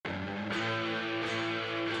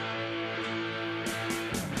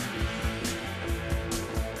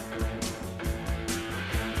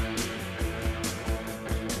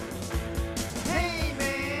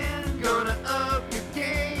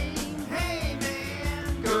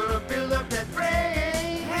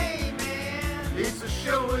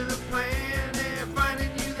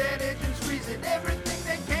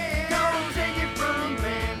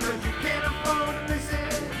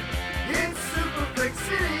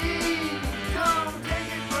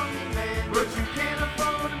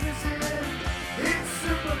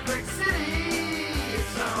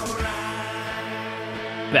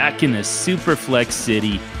back in the Superflex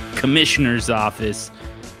City commissioner's office.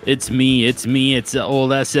 It's me. It's the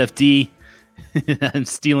old SFD. I'm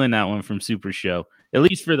stealing that one from Super Show, at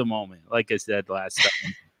least for the moment. Like I said last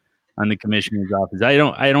time on the commissioner's office, I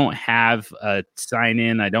don't have a sign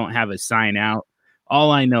in. I don't have a sign out.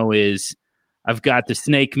 All I know is I've got the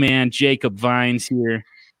Snake Man, Jacob Vines here,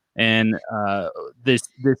 and this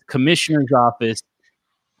commissioner's office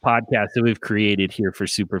podcast that we've created here for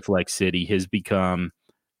Superflex City has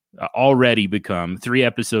already become 3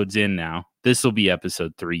 episodes in now. This will be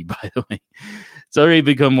episode 3, by the way. It's already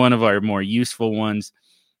become one of our more useful ones.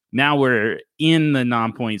 Now we're in the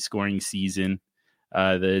non-point scoring season.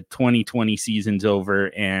 The 2020 season's over,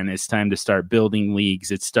 and it's time to start building leagues.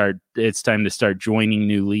 It's time to start joining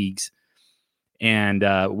new leagues, and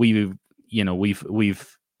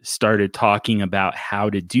we've started talking about how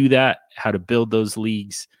to do that, how to build those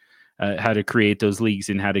leagues, how to create those leagues,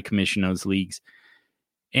 and how to commission those leagues.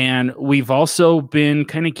 And we've also been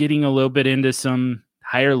kind of getting a little bit into some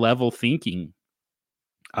higher level thinking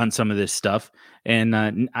on some of this stuff. And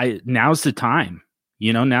now's the time.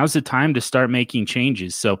 Now's the time to start making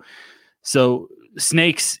changes. So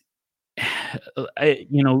Snakes, I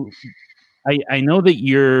know that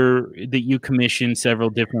you commission several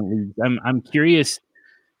different leagues. I'm curious,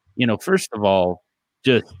 first of all,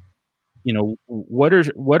 just, what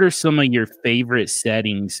are some of your favorite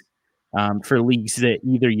settings for leagues that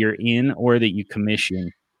either you're in or that you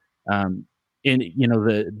commission? And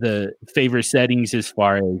the favorite settings as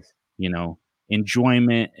far as,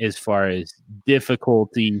 enjoyment, as far as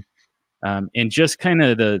difficulty, and just kind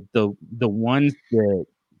of the ones that,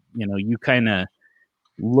 you kind of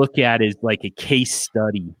look at as like a case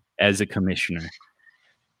study as a commissioner.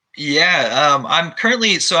 Yeah, I'm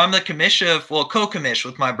the co-commish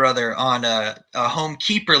with my brother on a home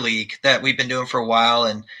keeper league that we've been doing for a while,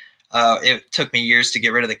 and it took me years to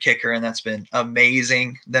get rid of the kicker, and that's been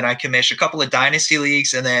amazing. Then I commission a couple of dynasty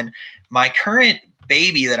leagues, and then my current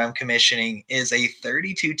baby that I'm commissioning is a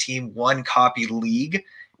 32-team one-copy league.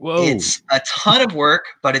 Whoa. It's a ton of work,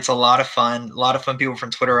 but it's a lot of fun. A lot of fun people from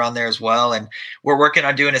Twitter are on there as well. And we're working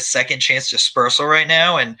on doing a second chance dispersal right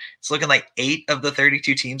now. And it's looking like 8 of the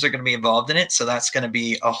 32 teams are going to be involved in it. So that's going to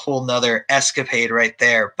be a whole nother escapade right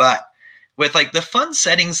there. But with like the fun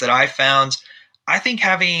settings that I found, I think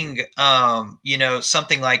having,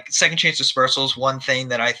 something like second chance dispersal is one thing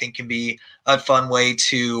that I think can be a fun way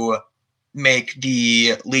to make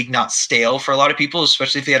the league not stale for a lot of people,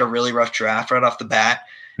 especially if they had a really rough draft right off the bat.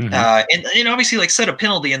 Mm-hmm. And obviously like set a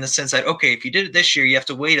penalty in the sense that, okay, if you did it this year, you have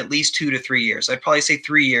to wait at least 2 to 3 years. I'd probably say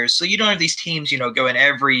 3 years. So you don't have these teams, go in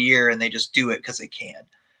every year and they just do it because they can.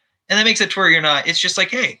 And that makes it to where it's just like,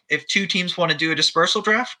 hey, if 2 teams want to do a dispersal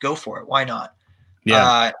draft, go for it. Why not?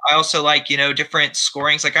 Yeah. I also like, different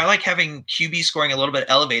scorings. Like I like having QB scoring a little bit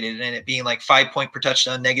elevated and it being like 5 point per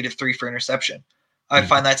touchdown, -3 for interception. I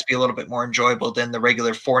find that to be a little bit more enjoyable than the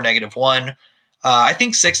regular 4 -1. I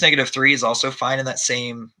think 6 -3 is also fine in that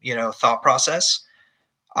same, thought process.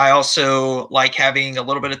 I also like having a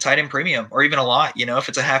little bit of tight end premium, or even a lot, if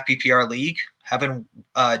it's a half PPR league, having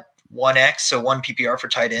 1x, so 1 PPR for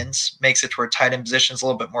tight ends makes it to where tight end position is a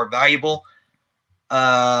little bit more valuable.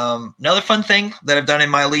 Another fun thing that I've done in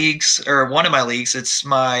my leagues, or one of my leagues, it's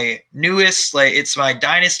my newest, it's my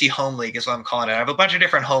dynasty home league is what I'm calling it. I have a bunch of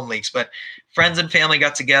different home leagues, but friends and family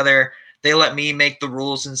got together. They let me make the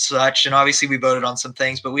rules and such. And obviously we voted on some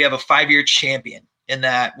things, but we have a 5-year champion in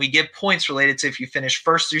that we give points related to if you finish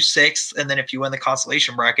 1st through 6th, and then if you win the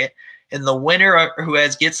consolation bracket, and the winner who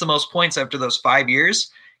gets the most points after those 5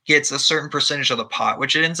 years gets a certain percentage of the pot,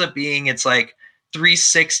 which it ends up being, it's like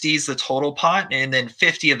 360 is the total pot. And then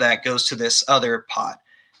 50 of that goes to this other pot.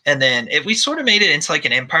 And then if we sort of made it into like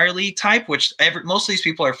an Empire League type, which most of these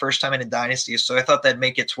people are first time in a dynasty. So I thought that'd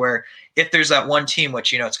make it to where if there's that one team,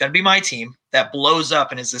 which, it's going to be my team, that blows up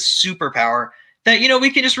and is this superpower that, we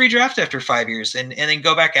can just redraft after 5 years and then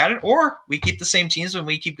go back at it, or we keep the same teams and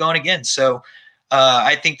we keep going again. So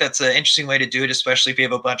I think that's an interesting way to do it, especially if you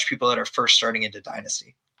have a bunch of people that are first starting into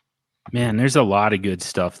dynasty. Man, there's a lot of good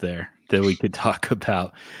stuff there that we could talk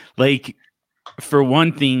about. Like, for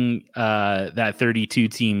one thing, that 32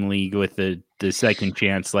 team league with the second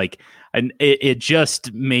chance, it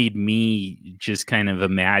just made me just kind of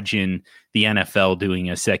imagine the NFL doing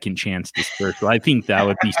a second chance dispersal. I think that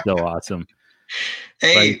would be so awesome.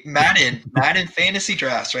 Hey, Madden fantasy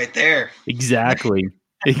drafts right there. Exactly.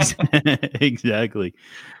 Exactly.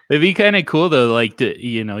 It'd be kind of cool though,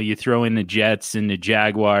 you throw in the Jets and the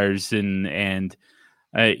Jaguars and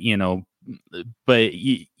but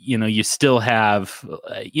you still have,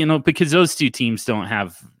 because those 2 teams don't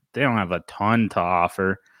have a ton to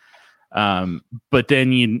offer. But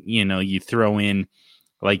then you throw in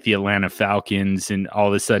like the Atlanta Falcons, and all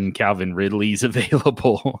of a sudden Calvin Ridley's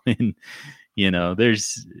available, and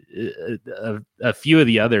there's a few of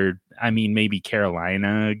the other. I mean, maybe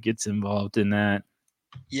Carolina gets involved in that.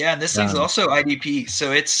 Yeah, and this thing's also IDP,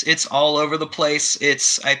 so it's all over the place.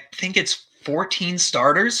 I think it's 14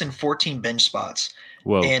 starters and 14 bench spots.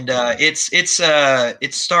 Whoa. And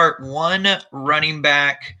it's start 1 running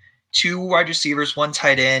back, 2 wide receivers, 1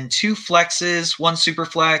 tight end, 2 flexes, 1 super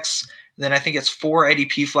flex. Then I think it's 4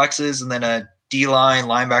 IDP flexes, and then a D line,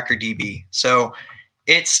 linebacker, DB. So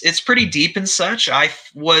it's pretty deep and such. I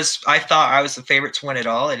thought I was the favorite to win it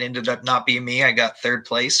all. It ended up not being me. I got 3rd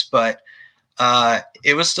place, but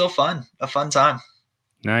it was still fun, a fun time.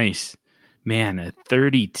 Nice. Man, a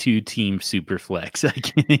 32 team super flex. I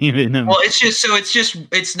can't even. Well, it's just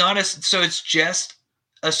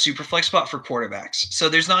a super flex spot for quarterbacks. So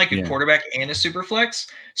there's not like a quarterback and a super flex.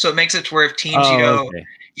 So it makes it to where if teams, okay.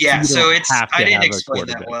 Yeah, so I didn't explain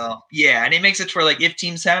that well. Yeah, and it makes it to where like if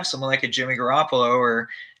teams have someone like a Jimmy Garoppolo or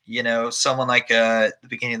someone like the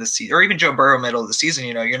beginning of the season, or even Joe Burrow middle of the season,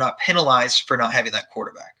 you're not penalized for not having that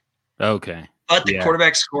quarterback. Okay. But the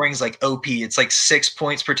quarterback scoring is like OP. It's like 6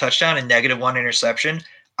 points per touchdown and -1 interception.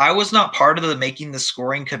 I was not part of the making the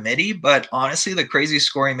scoring committee, but honestly, the crazy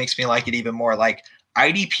scoring makes me like it even more. Like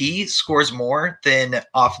IDP scores more than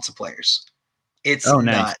offensive players. It's nuts.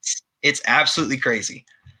 Nice. It's absolutely crazy.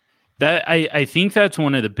 That I think that's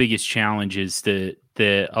one of the biggest challenges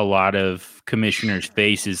that a lot of commissioners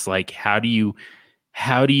face is like how do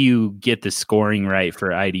you get the scoring right for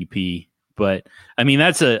IDP? But I mean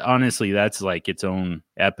honestly that's like its own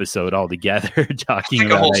episode altogether talking like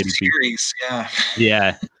about a whole IDP series.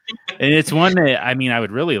 Yeah. And it's one that I mean I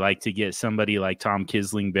would really like to get somebody like Tom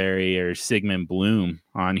Kislingberry or Sigmund Bloom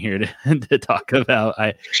on here to talk about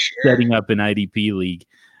setting up an IDP league.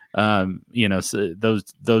 So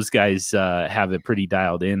those guys have it pretty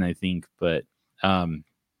dialed in, I think. But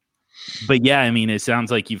yeah, I mean, it sounds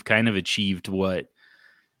like you've kind of achieved what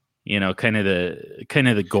kind of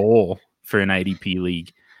the goal for an IDP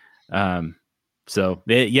league. So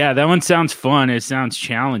that one sounds fun. It sounds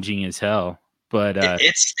challenging as hell. But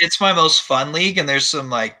it's my most fun league, and there's some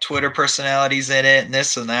like Twitter personalities in it, and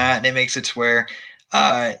this and that, and it makes it to where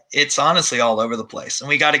it's honestly all over the place. And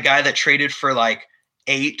we got a guy that traded for like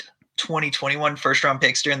 8 2021 first round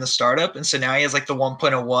picks during the startup, and so now he has like the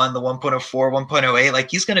 1.01, the 1.04, 1.08. Like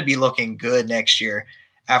he's going to be looking good next year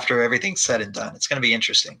after everything's said and done. It's going to be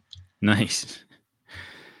interesting. Nice.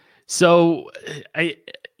 So I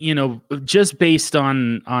just based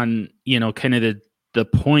on kind of the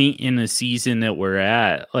point in the season that we're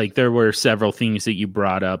at, like there were several things that you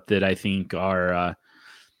brought up that I think are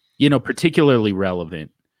particularly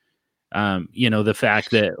relevant. The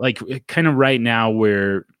fact that like kind of right now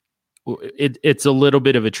it's a little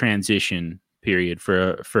bit of a transition period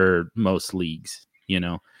for most leagues, and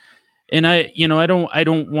I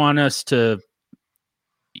don't want us to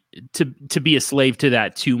be a slave to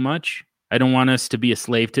that too much. I don't want us to be a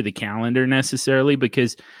slave to the calendar necessarily,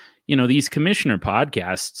 because these commissioner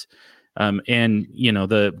podcasts and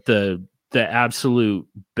the absolute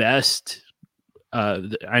best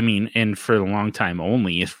and for a long time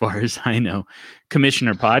only, as far as I know,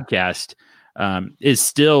 commissioner podcast is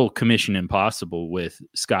still Commission Impossible with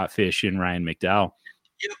Scott Fish and Ryan McDowell.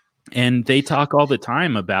 Yep. And they talk all the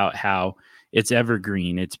time about how it's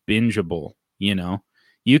evergreen, it's bingeable.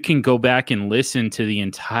 You can go back and listen to the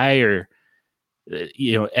entire,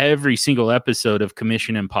 every single episode of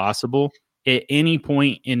Commission Impossible at any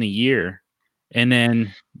point in the year, and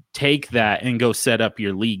then take that and go set up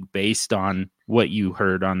your league based on what you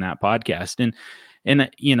heard on that podcast. And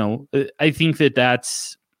I think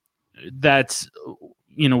that's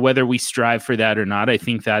whether we strive for that or not, I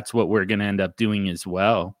think that's what we're going to end up doing as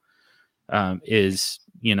well. Is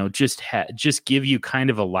just give you kind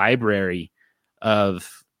of a library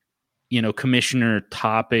of commissioner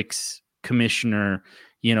topics, commissioner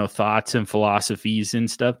thoughts and philosophies and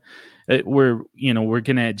stuff. We're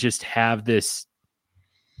going to just have this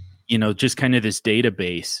just kind of this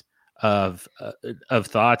database of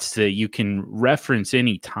thoughts that you can reference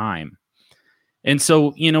any time. And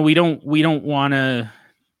so, we don't want to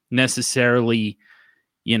necessarily,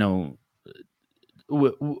 we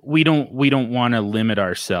don't want to limit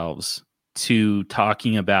ourselves to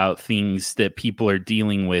talking about things that people are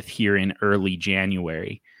dealing with here in early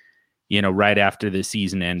January, right after the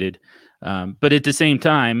season ended. But at the same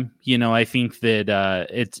time, I think that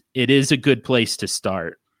it is a good place to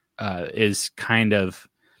start, is kind of,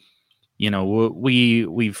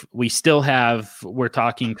 we still have, we're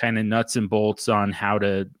talking kind of nuts and bolts on how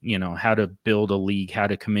to build a league, how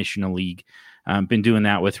to commission a league. Been doing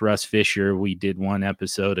that with Russ Fisher. We did one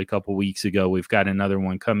episode a couple weeks ago. We've got another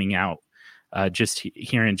one coming out just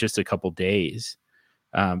here in just a couple days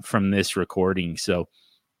from this recording. So,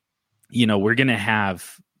 we're going to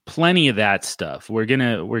have plenty of that stuff. We're going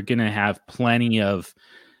to have plenty of,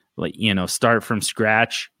 start from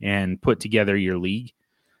scratch and put together your league.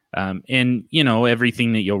 And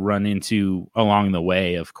everything that you'll run into along the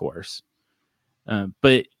way, of course.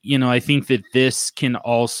 But I think that this can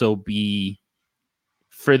also be,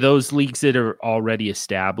 for those leagues that are already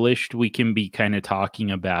established, we can be kind of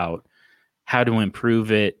talking about how to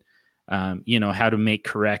improve it, how to make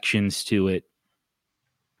corrections to it.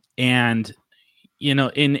 And,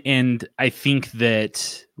 and I think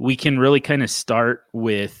that we can really kind of start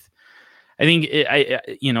with, I think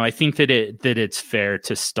that it's fair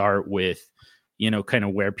to start with, kind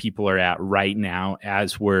of where people are at right now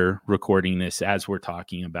as we're recording this, as we're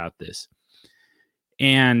talking about this.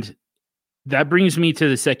 And that brings me to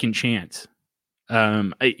the second chance.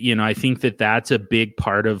 I think that that's a big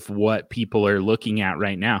part of what people are looking at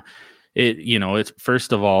right now. It's,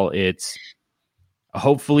 first of all, it's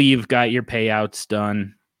hopefully you've got your payouts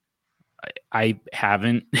done. I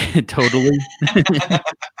haven't totally.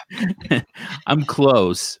 I'm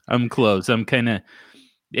close. I'm kind of,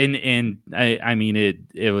 and I mean,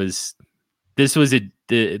 this was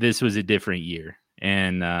a different year,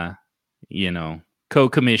 and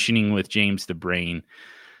co-commissioning with James the Brain,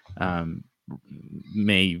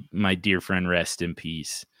 may my dear friend rest in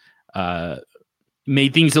peace,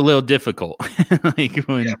 made things a little difficult. Like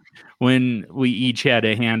when we each had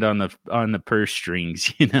a hand on the purse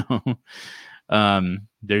strings,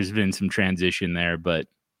 there's been some transition there, but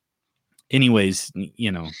anyways,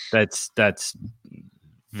 that's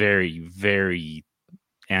very, very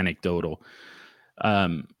anecdotal.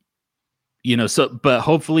 But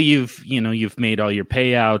hopefully you've made all your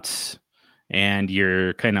payouts and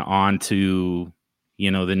you're kind of on to,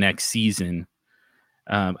 the next season.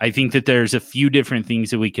 I think that there's a few different things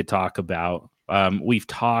that we could talk about. We've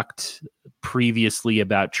talked previously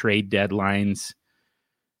about trade deadlines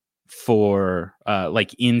for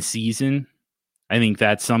like in season. I think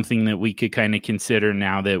that's something that we could kind of consider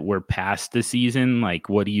now that we're past the season. Like,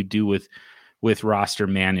 what do you do with roster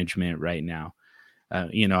management right now?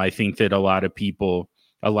 I think that a lot of people,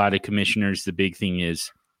 a lot of commissioners, the big thing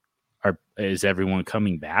is everyone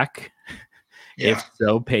coming back? Yeah. If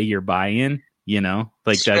so, pay your buy-in,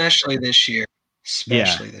 like especially this year.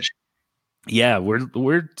 Especially this year. Yeah,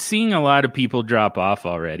 we're seeing a lot of people drop off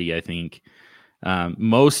already, I think.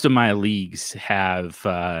 Most of my leagues have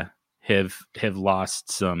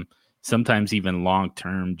lost sometimes even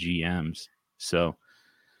long-term GMs. So,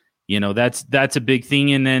 that's a big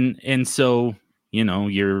thing. And so,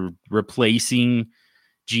 you're replacing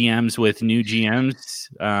GMs with new GMs,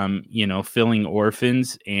 filling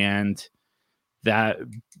orphans. And that,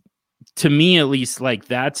 to me, at least, like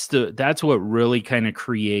that's what really kind of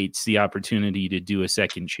creates the opportunity to do a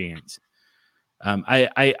second chance.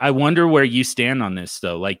 I wonder where you stand on this,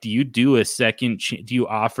 though. Like, do you do do you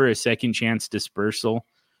offer a second chance dispersal?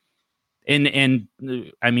 And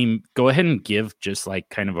I mean, go ahead and give just like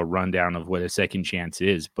kind of a rundown of what a second chance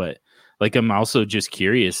is. But like, I'm also just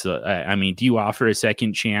curious. I mean, do you offer a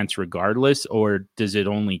second chance regardless, or does it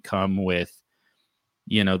only come with,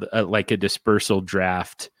 like a dispersal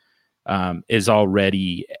draft is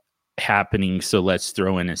already happening, so let's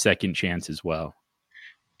throw in a second chance as well?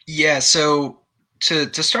 Yeah. So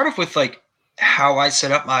to start off with, like, how I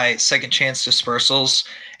set up my second chance dispersals,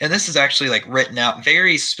 and this is actually like written out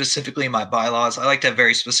very specifically in my bylaws. I like to have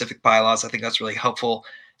very specific bylaws. I think that's really helpful.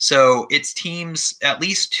 So it's teams, at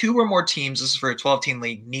least 2 or more teams, this is for a 12-team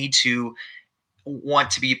league, need to want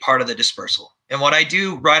to be part of the dispersal. And what I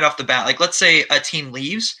do right off the bat, like let's say a team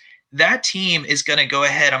leaves, that team is going to go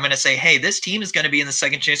ahead. I'm going to say, hey, this team is going to be in the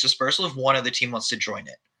second chance dispersal if one other team wants to join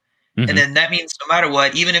it. Mm-hmm. And then that means no matter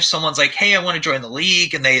what, even if someone's like, hey, I want to join the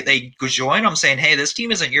league, and they go join, I'm saying, hey, this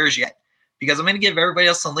team isn't yours yet, because I'm going to give everybody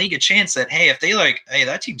else in the league a chance that, hey, if they like, hey,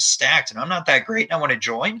 that team's stacked and I'm not that great and I want to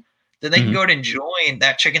join, then they can go ahead and join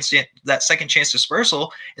that second chance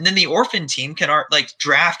dispersal. And then the orphan team can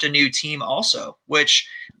draft a new team also, which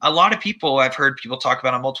a lot of people, I've heard people talk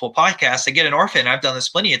about on multiple podcasts. They get an orphan. I've done this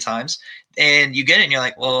plenty of times, and you get it and you're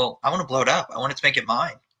like, well, I want to blow it up. I want it to make it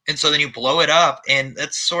mine. And so then you blow it up, and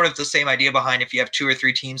that's sort of the same idea behind if you have 2 or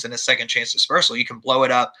 3 teams in a second chance dispersal. You can blow it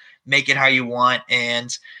up, make it how you want,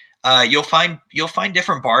 and you'll find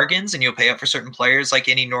different bargains, and you'll pay up for certain players like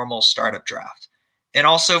any normal startup draft. And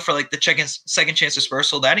also for like the second chance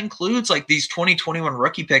dispersal, that includes like these 2021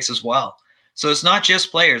 rookie picks as well. So it's not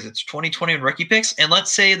just players, it's 2021 rookie picks. And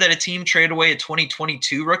let's say that a team traded away a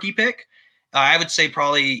 2022 rookie pick. I would say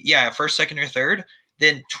probably, first, second, or third.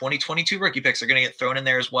 Then 2022 rookie picks are going to get thrown in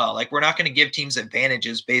there as well. Like, we're not going to give teams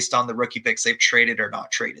advantages based on the rookie picks they've traded or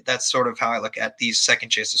not traded. That's sort of how I look at these second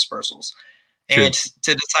chance dispersals. True. And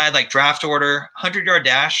to decide like draft order, 100-yard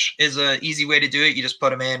dash is an easy way to do it. You just put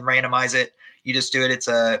them in, randomize it. You just do it. It's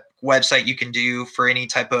a website you can do for any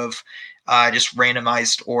type of just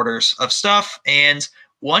randomized orders of stuff. And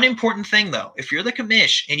one important thing, though, if you're the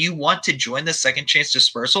commish and you want to join the second chance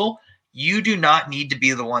dispersal, you do not need to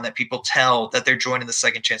be the one that people tell that they're joining the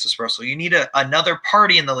second chance dispersal. You need another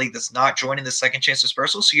party in the league that's not joining the second chance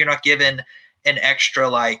dispersal, so you're not given an extra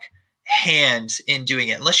like hand in doing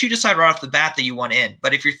it, unless you decide right off the bat that you want in.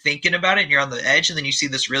 But if you're thinking about it and you're on the edge and then you see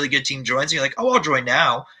this really good team joins, and you're like, oh, I'll join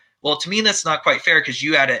now. Well, to me, that's not quite fair because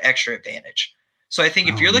you had an extra advantage. So I think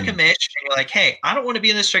if you're the commish and you're like, hey, I don't want to be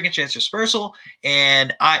in this second chance dispersal,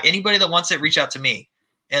 and anybody that wants it, reach out to me.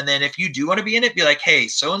 And then if you do want to be in it, be like, hey,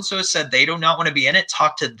 so-and-so said they do not want to be in it.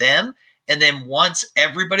 Talk to them. And then once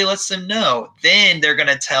everybody lets them know, then they're going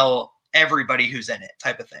to tell everybody who's in it,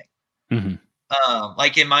 type of thing. Mm-hmm.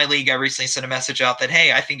 Like in my league, I recently sent a message out that,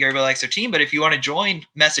 hey, I think everybody likes their team, but if you want to join,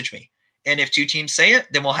 message me. And if 2 teams say it,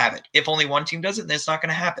 then we'll have it. If only 1 team does it, then it's not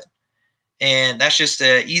going to happen. And that's just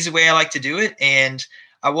an easy way I like to do it. And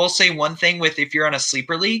I will say one thing with, if you're on a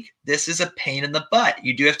sleeper league, this is a pain in the butt.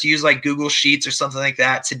 You do have to use like Google Sheets or something like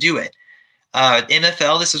that to do it.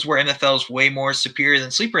 NFL, this is where MFL is way more superior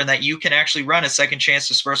than sleeper in that you can actually run a second chance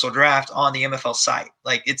dispersal draft on the MFL site.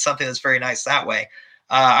 Like, it's something that's very nice that way.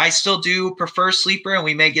 I still do prefer sleeper, and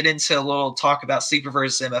we may get into a little talk about sleeper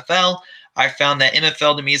versus MFL. I found that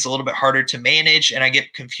MFL to me is a little bit harder to manage, and I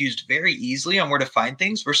get confused very easily on where to find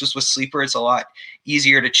things, versus with sleeper, it's a lot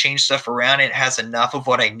easier to change stuff around. It has enough of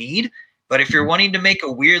what I need. But if you're wanting to make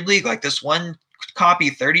a weird league, like this one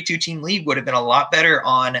copy 32-team league would have been a lot better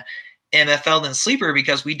on MFL than sleeper,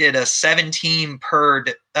 because we did a 7-team per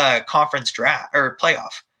conference draft or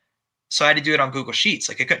playoff. So I had to do it on Google Sheets.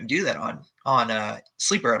 Like, I couldn't do that on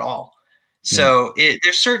sleeper at all. So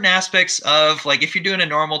there's certain aspects of, like, if you're doing a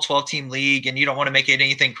normal 12-team league and you don't want to make it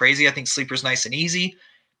anything crazy, I think sleeper's nice and easy.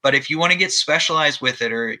 But if you want to get specialized with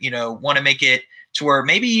it, or, want to make it to where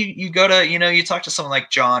maybe you go to, you talk to someone like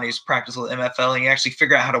John who's practiced with MFL and you actually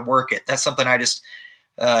figure out how to work it. That's something I just,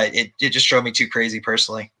 it just drove me too crazy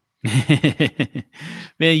personally.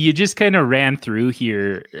 Man, you just kind of ran through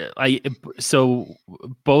here. So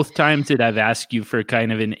both times that I've asked you for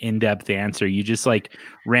kind of an in-depth answer, you just like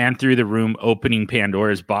ran through the room opening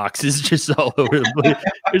Pandora's boxes just all over the place.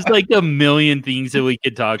 There's like a million things that we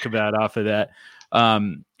could talk about off of that.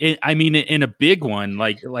 I mean, in a big one,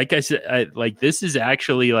 like I said, like this is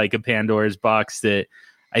actually like a Pandora's box that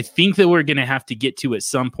I think that we're going to have to get to at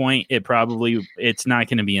some point. It's not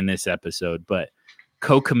going to be in this episode, but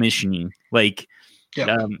co-commissioning, like,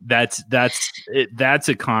 that's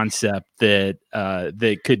a concept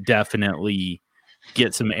that could definitely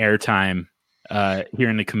get some airtime here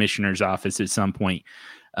in the commissioner's office at some point.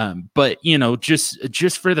 But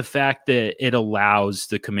just for the fact that it allows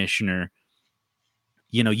the commissioner,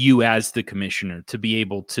 you as the commissioner, to be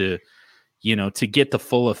able to, to get the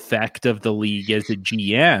full effect of the league as a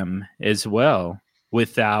GM as well,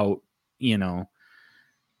 without, and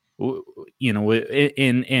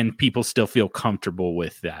people still feel comfortable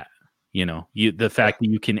with that. The fact that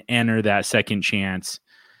you can enter that second chance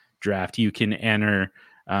draft, you can enter,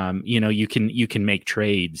 you can make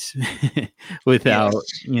trades without,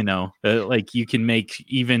 like you can make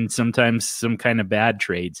even sometimes some kind of bad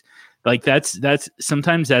trades. Like that's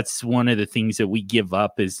sometimes that's one of the things that we give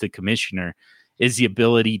up as the commissioner, is the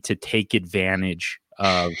ability to take advantage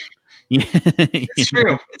of. It's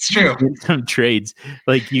true. Some trades,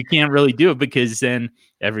 like, you can't really do it, because then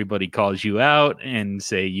everybody calls you out and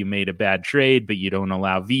say you made a bad trade, but you don't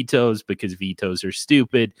allow vetoes because vetoes are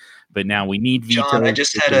stupid. But now we need vetoes. John, I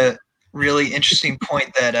just had a really interesting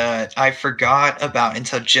point that I forgot about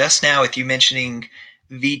until just now, with you mentioning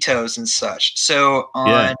vetoes and such. So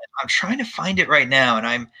I'm trying to find it right now, and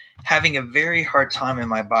I'm having a very hard time in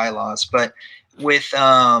my bylaws, but with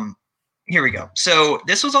here we go. So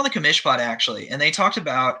this was on the CommishPod actually, and they talked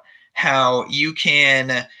about how you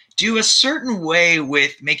can do a certain way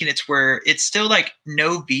with making it to where it's still like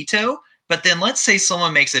no veto, but then let's say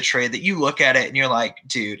someone makes a trade that you look at it and you're like,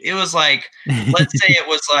 dude, it was like, let's say it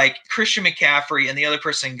was like Christian McCaffrey and the other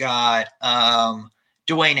person got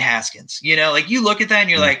Dwayne Haskins, like you look at that and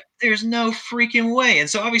you're like, there's no freaking way. And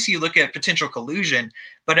so obviously you look at potential collusion,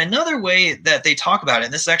 but another way that they talk about it,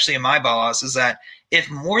 and this is actually in my bylaws, is that if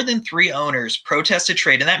more than 3 owners protest a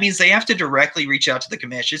trade, and that means they have to directly reach out to the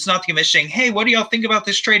commission. It's not the commission saying, hey, what do y'all think about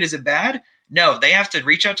this trade? Is it bad? No, they have to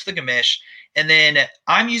reach out to the commission. And then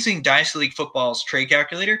I'm using Dynasty League Football's trade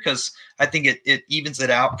calculator because I think it evens it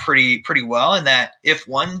out pretty well. In that if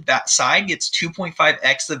one side gets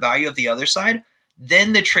 2.5x the value of the other side,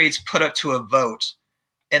 then the trade's put up to a vote,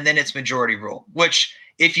 and then it's majority rule, which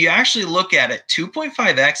if you actually look at it,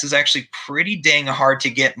 2.5x is actually pretty dang hard to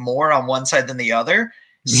get more on one side than the other.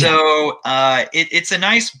 Yeah. So it's a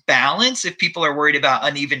nice balance if people are worried about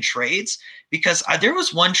uneven trades, because there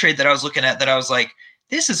was one trade that I was looking at that I was like,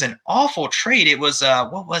 this is an awful trade. It was,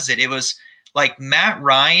 what was it? It was like Matt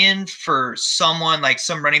Ryan for someone, like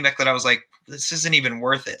some running back that I was like, this isn't even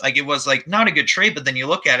worth it. Like, it was like not a good trade, but then you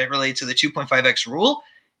look at it related to the 2.5x rule,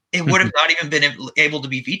 it would have not even been able to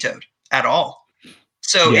be vetoed at all.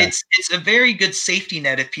 So yeah. It's a very good safety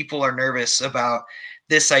net if people are nervous about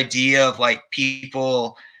this idea of like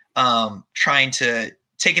people trying to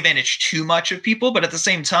take advantage too much of people. But at the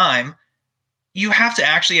same time, you have to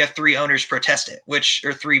actually have 3 owners protest it,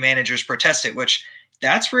 or 3 managers protest it, which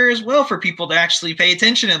that's rare as well for people to actually pay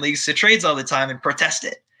attention in leagues to trades all the time and protest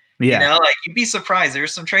it. Yeah. You know, like you'd be surprised.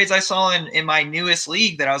 There's some trades I saw in my newest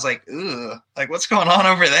league that I was like, ugh, like what's going on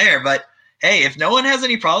over there? But hey, if no one has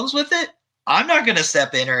any problems with it, I'm not going to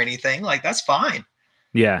step in or anything. Like, that's fine.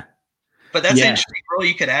 Yeah. But that's an interesting rule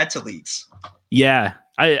you could add to leagues. Yeah.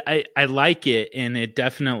 I like it. And it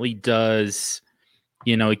definitely does,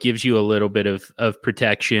 you know, it gives you a little bit of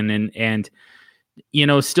protection and, you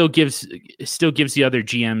know, still gives the other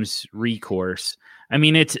GMs recourse. I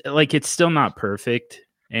mean, it's still not perfect.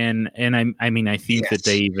 And I mean, I think that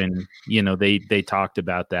they even, you know, they talked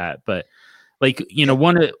about that, but like, you know,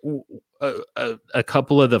 a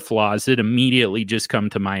couple of the flaws that immediately just come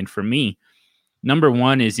to mind for me. Number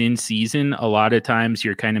one is in season. A lot of times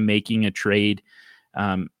you're kind of making a trade,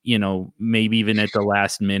 you know, maybe even at the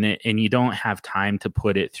last minute, and you don't have time to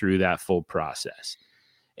put it through that full process.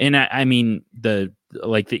 And I mean, the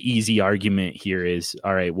easy argument here is,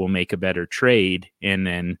 all right, we'll make a better trade. And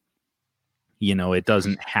then, you know, it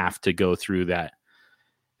doesn't have to go through that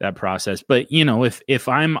process. But, you know, if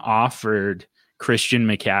I'm offered Christian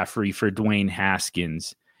McCaffrey for Dwayne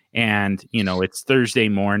Haskins and, you know, it's Thursday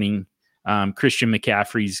morning, Christian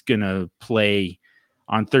McCaffrey's going to play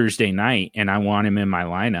on Thursday night and I want him in my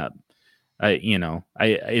lineup, you know,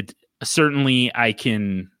 certainly I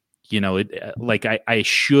can, you know, I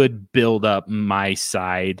should build up my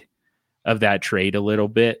side of that trade a little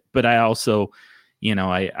bit, but I also, you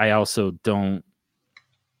know, I also don't,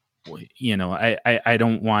 you know, I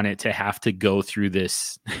don't want it to have to go through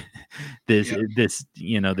this,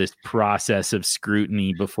 you know, this process of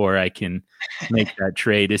scrutiny before I can make that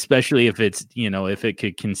trade, especially if it's, you know, if it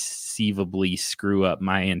could conceivably screw up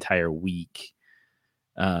my entire week.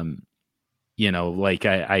 You know, like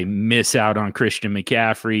I miss out on Christian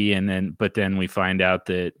McCaffrey but then we find out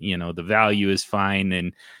that, you know, the value is fine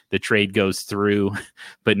and the trade goes through,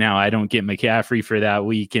 but now I don't get McCaffrey for that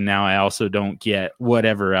week. And now I also don't get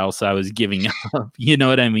whatever else I was giving up. You know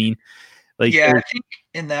what I mean? Like, yeah, I think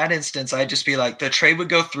in that instance, I'd just be like, the trade would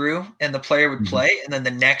go through and the player would play. And then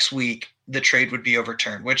the next week the trade would be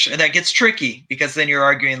overturned, and that gets tricky because then you're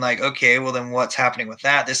arguing like, okay, well then what's happening with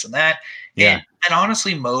that, this and that. Yeah. And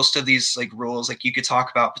honestly, most of these like rules, like you could talk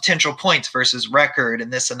about potential points versus record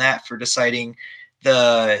and this and that for deciding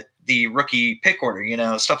the rookie pick order, you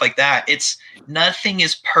know, stuff like that. It's nothing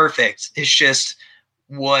is perfect. It's just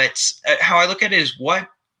how I look at it is what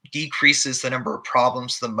decreases the number of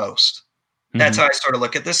problems the most. That's how I sort of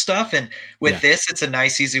look at this stuff. And with this, it's a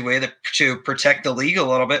nice, easy way to protect the league a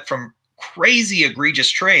little bit from crazy,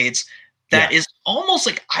 egregious trades. That is almost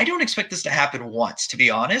like, I don't expect this to happen once, to be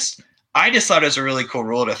honest. I just thought it was a really cool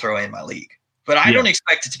rule to throw in my league. But I don't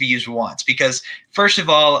expect it to be used once because, first of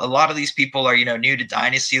all, a lot of these people are, you know, new to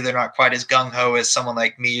Dynasty. They're not quite as gung-ho as someone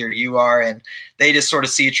like me or you are. And they just sort of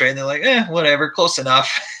see a trade and they're like, whatever, close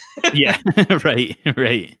enough. Yeah,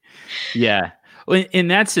 right. Yeah.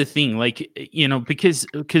 And that's the thing, like, you know, because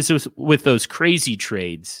with those crazy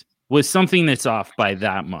trades was something that's off by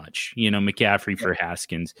that much, you know, McCaffrey for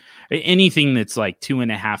Haskins, anything that's like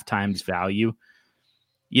 2.5 times value,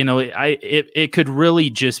 you know, it could really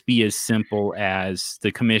just be as simple as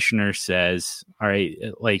the commissioner says, all right,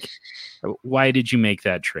 like, why did you make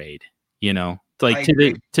that trade? You know, like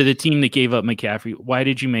to the team that gave up McCaffrey, why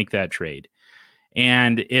did you make that trade?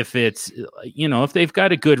 And if it's, you know, if they've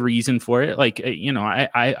got a good reason for it, like, you know,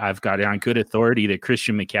 I've got it on good authority that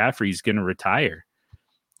Christian McCaffrey is going to retire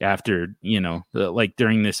after, you know, like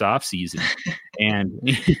during this off season, and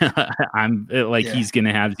I'm like, he's going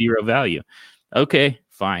to have zero value. Okay,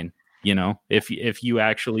 fine. You know, if you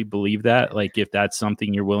actually believe that, like if that's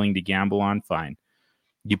something you're willing to gamble on, fine.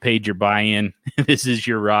 You paid your buy-in. This is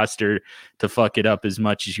your roster to fuck it up as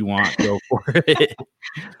much as you want. Go for it.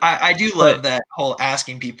 I do love that whole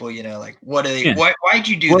asking people, like, what are they? Yeah. Why'd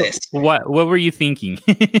you do this? What were you thinking?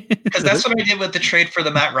 Because that's what I did with the trade for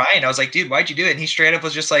the Matt Ryan. I was like, dude, why'd you do it? And he straight up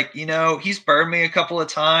was just like, he's burned me a couple of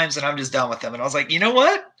times, and I'm just done with him. And I was like, you know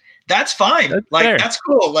what? That's fine. That's like fair. That's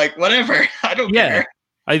cool. Like whatever. I don't care.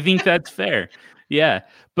 I think that's fair. Yeah.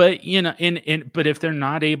 But, but if they're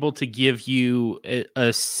not able to give you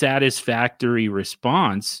a satisfactory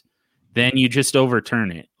response, then you just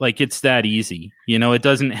overturn it. Like it's that easy. It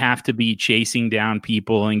doesn't have to be chasing down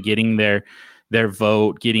people and getting their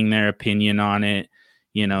vote, getting their opinion on it.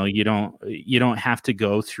 You don't have to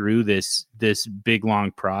go through this big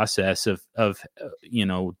long process of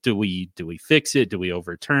do we fix it? Do we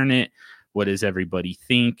overturn it? What does everybody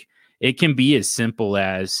think? It can be as simple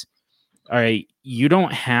as, all right, you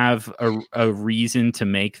don't have a reason to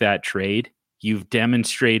make that trade. You've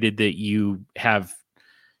demonstrated that you have,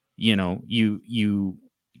 you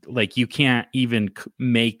can't even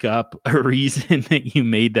make up a reason that you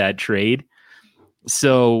made that trade.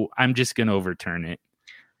 So I'm just going to overturn it.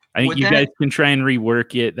 I think guys can try and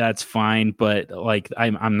rework it. That's fine. But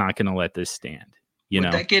I'm not going to let this stand. Would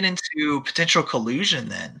that get into potential collusion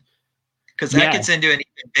then? Because that gets into an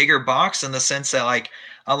even bigger box in the sense that,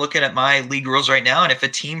 I'm looking at my league rules right now, and if a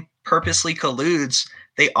team purposely colludes,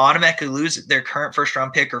 they automatically lose their current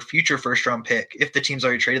first-round pick or future first-round pick if the team's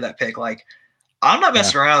already traded that pick. I'm not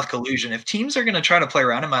messing around with collusion. If teams are going to try to play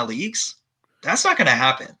around in my leagues, that's not going to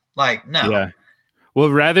happen. No. Yeah.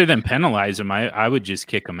 Well, rather than penalize them, I would just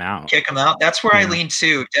kick them out. Kick them out. That's where I lean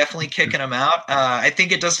to. Definitely kicking them out. I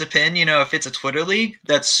think it does depend. If it's a Twitter league,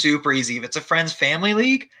 that's super easy. If it's a friends family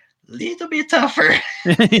league, little bit tougher.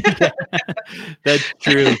 That's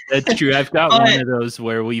true. That's true. I've got one of those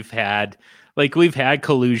where we've had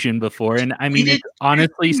collusion before, and I mean,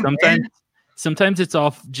 honestly, sometimes it's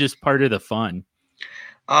all just part of the fun.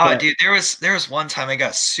 Oh, dude, there was one time I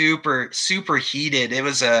got super, super heated. It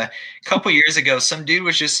was a couple years ago. Some dude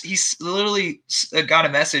he literally got a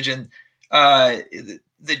message, and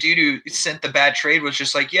the dude who sent the bad trade was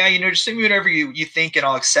just like, yeah, just send me whatever you think and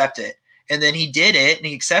I'll accept it. And then he did it and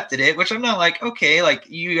he accepted it, which I'm not like, okay,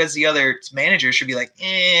 you as the other manager should be like,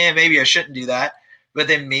 maybe I shouldn't do that. But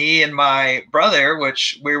then me and my brother,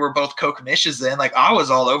 which we were both co-commissions then, I was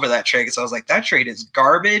all over that trade because I was like, that trade is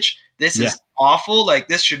garbage. This is awful.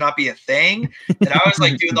 This should not be a thing. And I was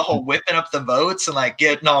doing the whole whipping up the votes and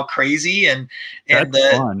getting all crazy. And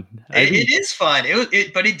fun. It is fun.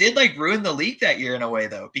 But it did ruin the league that year in a way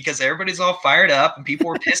though, because everybody's all fired up and people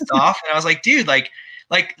were pissed off. And I was like, dude, like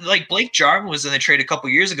Blake Jarwin was in the trade a couple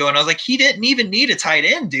years ago. And I was like, he didn't even need a tight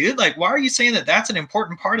end, dude. Why are you saying that that's an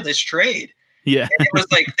important part of this trade? Yeah. And it was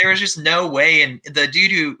there was just no way. And the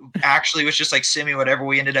dude who actually was just send me whatever,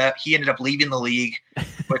 he ended up leaving the league,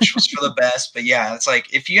 which was for the best. But yeah, it's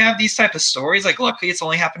if you have these type of stories, luckily it's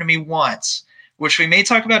only happened to me once, which we may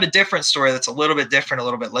talk about a different story that's a little bit different a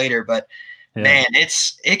little bit later. But man,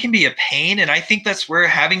 it can be a pain. And I think that's where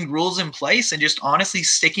having rules in place and just honestly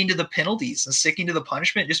sticking to the penalties and sticking to the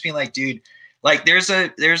punishment, just being dude, there's a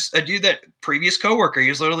dude, that previous coworker,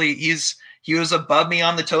 he was above me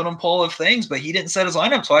on the totem pole of things, but he didn't set his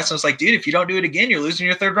lineup twice. So I was dude, if you don't do it again, you're losing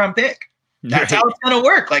your third round pick. That's how it's going to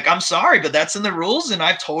work. I'm sorry, but that's in the rules and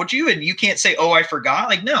I've told you, and you can't say, oh, I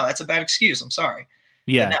forgot. No, that's a bad excuse. I'm sorry.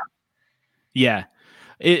 Yeah. No. Yeah.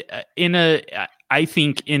 I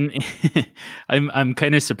think I'm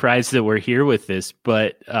kind of surprised that we're here with this,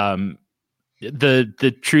 but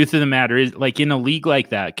the truth of the matter is, in a league like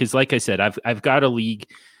that, because like I said, I've got a league.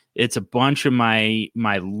 It's a bunch of my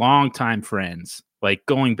longtime friends,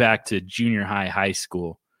 going back to junior high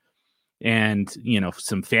school, and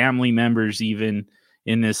some family members even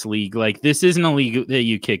in this league. This isn't a league that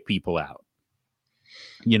you kick people out,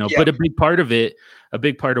 but a big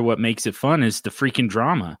part of what makes it fun is the freaking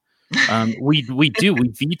drama. We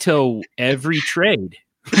veto every trade.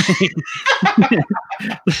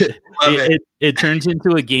 It turns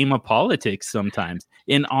into a game of politics sometimes,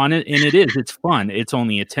 and it's fun. It's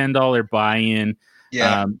only a $10 buy-in.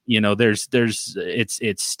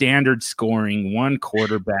 It's standard scoring, one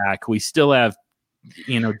quarterback. We still have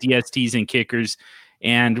DSTs and kickers,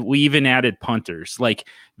 and we even added punters.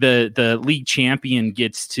 The league champion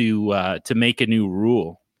gets to make a new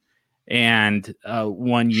rule. And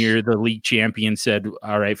 1 year, the league champion said,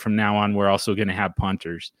 all right, from now on, we're also going to have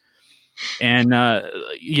punters. And,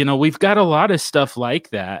 we've got a lot of stuff like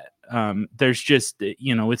that. There's just,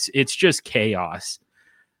 it's just chaos.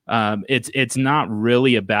 It's not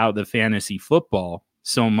really about the fantasy football.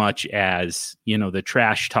 so much as, the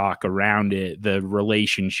trash talk around it, the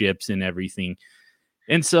relationships and everything.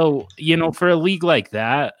 And so, for a league like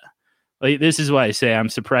that, like, this is why I say I'm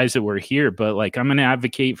surprised that we're here, but like, I'm going to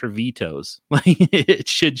advocate for vetoes. Like, you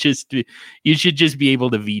should just be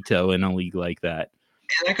able to veto in a league like that.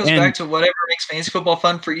 And that goes back to whatever makes fantasy football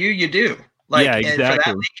fun for you, you do. Like, yeah, exactly. And for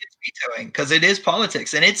that league, it's vetoing, because it is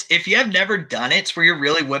politics. And if you have never done it, it's where you're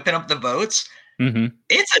really whipping up the votes. Mm-hmm.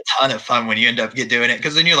 It's a ton of fun when you end up doing it,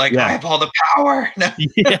 because then you're like, I have all the power. No.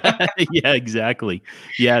 Yeah, exactly.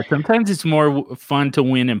 Yeah, sometimes it's more fun to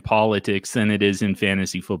win in politics than it is in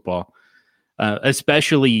fantasy football.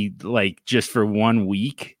 Especially like just for 1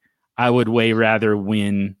 week, I would way rather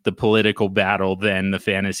win the political battle than the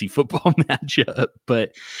fantasy football matchup.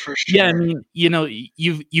 But for sure. Yeah, I mean,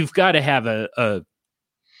 you've got to have a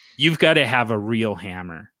real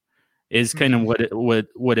hammer is kind of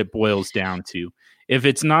what it boils down to. If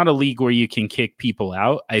it's not a league where you can kick people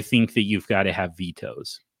out, I think that you've got to have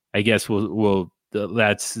vetoes. I guess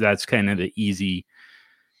that's kind of the easy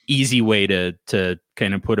way to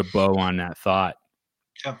kind of put a bow on that thought.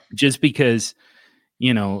 Yeah. Just because,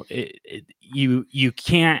 you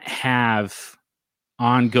can't have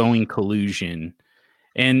ongoing collusion.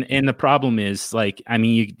 And the problem is, like, I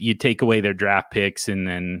mean, you take away their draft picks, and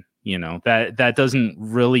then, that doesn't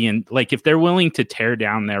really, like, if they're willing to tear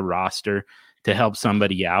down their roster to help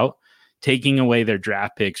somebody out, taking away their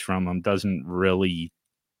draft picks from them doesn't really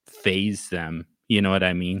phase them. You know what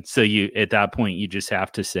I mean? So at that point, you just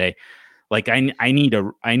have to say, like, I need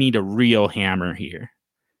a real hammer here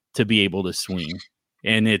to be able to swing.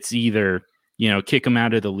 And it's either, kick them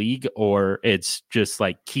out of the league, or it's just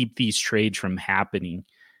like keep these trades from happening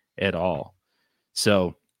at all.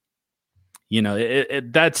 So,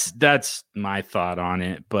 that's my thought on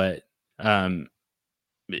it. But,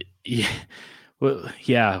 yeah. Well,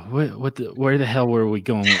 yeah. Where the hell were we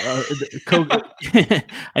going?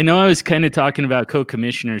 I know I was kind of talking about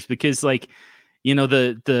co-commissioners, because, like,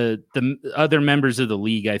 the other members of the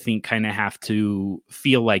league, I think, kind of have to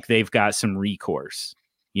feel like they've got some recourse,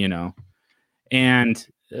 and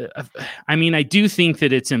I mean, I do think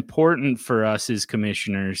that it's important for us as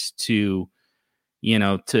commissioners to,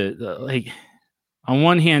 like, on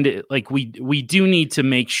one hand, like, we do need to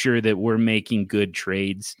make sure that we're making good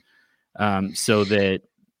trades. So that,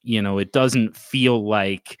 it doesn't feel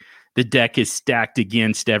like the deck is stacked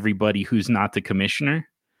against everybody who's not the commissioner.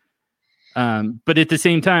 But at the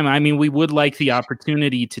same time, I mean, we would like the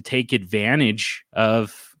opportunity to take advantage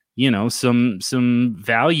of, some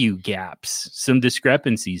value gaps, some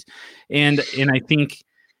discrepancies. And I think,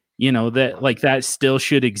 that, like, that still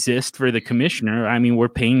should exist for the commissioner. I mean, we're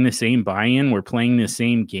paying the same buy-in, we're playing the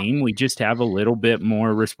same game. We just have a little bit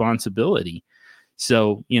more responsibility.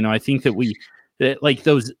 So, I think that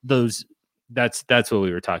that's what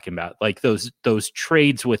we were talking about. Like, those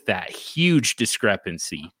trades with that huge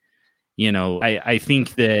discrepancy, I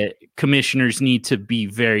think that commissioners need to be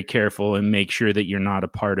very careful and make sure that you're not a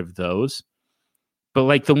part of those. But,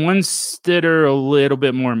 like, the ones that are a little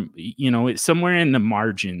bit more, it's somewhere in the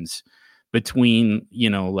margins between,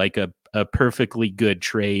 like a perfectly good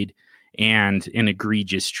trade and an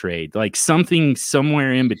egregious trade, like something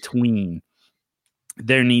somewhere in between.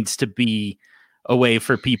 There needs to be a way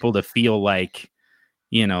for people to feel like,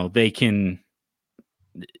 they can,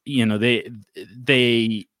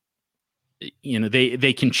 they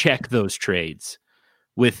can check those trades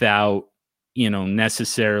without,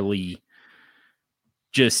 necessarily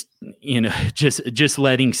just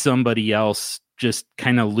letting somebody else just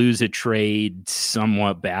kind of lose a trade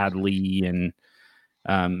somewhat badly.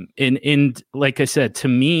 And like I said, to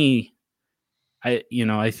me,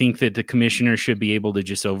 I think that the commissioner should be able to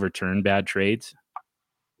just overturn bad trades.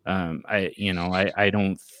 I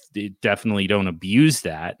definitely don't abuse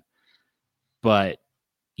that, but,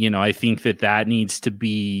 I think that needs to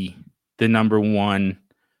be the number one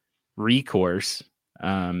recourse.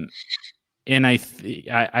 And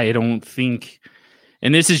I don't think,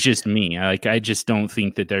 and this is just me, I just don't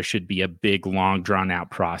think that there should be a big, long, drawn out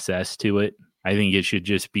process to it. I think it should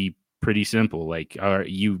just be pretty simple. Like,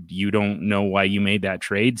 you don't know why you made that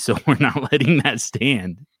trade, so we're not letting that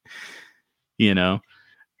stand. Yeah.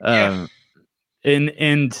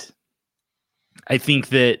 And I think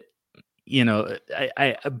that,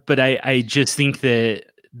 I just think that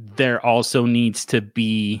there also needs to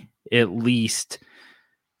be at least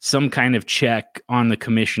some kind of check on the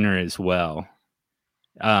commissioner as well.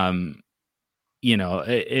 And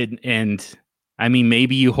I mean,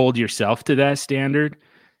 maybe you hold yourself to that standard.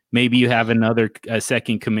 Maybe you have a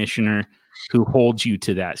second commissioner who holds you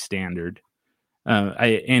to that standard.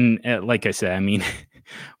 Like I said, I mean,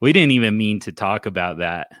 We didn't even mean to talk about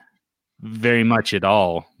that very much at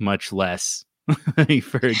all, much less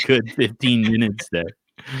for a good 15 minutes there.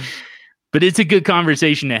 But it's a good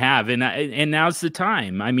conversation to have, and now's the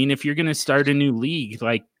time. I mean, if you're going to start a new league,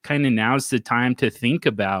 like kind of now's the time to think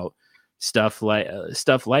about stuff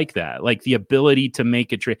like that, like the ability to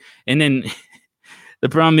make a trade. And then the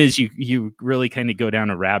problem is you really kind of go down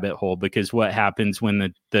a rabbit hole, because what happens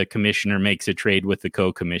when the commissioner makes a trade with the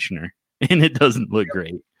co-commissioner and it doesn't look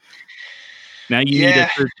great. Now you need a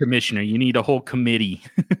third commissioner. You need a whole committee.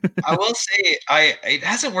 I will say it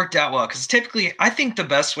hasn't worked out well, because typically I think the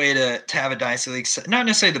best way to have a dynasty league, not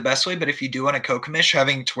necessarily the best way, but if you do want a co-commish,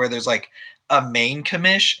 having to where there's like a main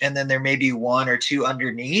commish and then there may be one or two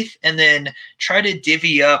underneath, and then try to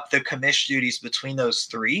divvy up the commish duties between those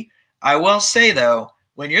three. I will say though,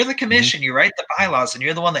 when you're the commission, you write the bylaws and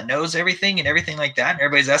you're the one that knows everything and everything like that, and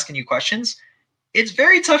everybody's asking you questions, it's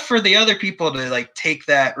very tough for the other people to like take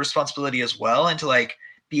that responsibility as well and to like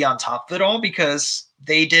be on top of it all, because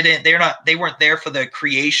they weren't there for the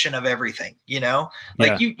creation of everything, you know?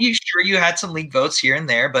 Like you had some league votes here and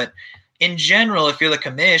there, but in general, if you're the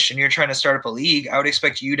commish and you're trying to start up a league, I would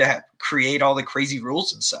expect you to create all the crazy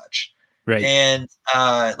rules and such. Right. And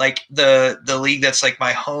like the league that's like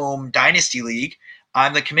my home dynasty league,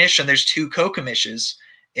 I'm the commission. There's two co-commissions.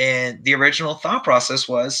 And the original thought process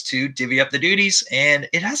was to divvy up the duties, and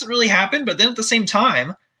it hasn't really happened. But then at the same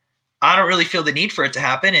time, I don't really feel the need for it to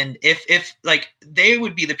happen. And if like they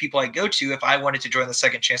would be the people I go to if I wanted to join the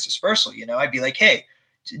Second Chance Dispersal, you know, I'd be like, hey,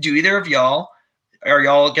 do either of y'all, are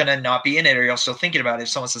y'all going to not be in it? Or are y'all still thinking about it? If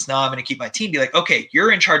someone says, no, I'm going to keep my team, be like, okay,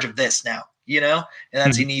 you're in charge of this now, you know? And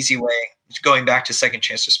that's an easy way going back to Second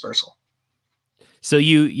Chance Dispersal. So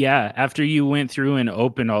after you went through and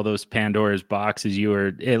opened all those Pandora's boxes,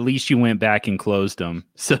 at least you went back and closed them.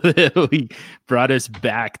 So that we brought us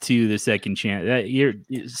back to the Second Chance. You're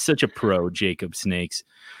such a pro, Jacob Snakes.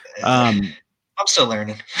 I'm still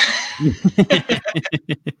learning.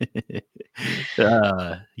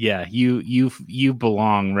 You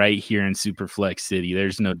belong right here in Superflex City.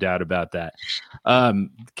 There's no doubt about that.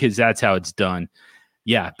 Because that's how it's done.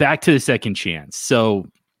 Yeah, back to the Second Chance. So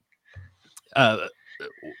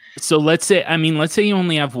let's say you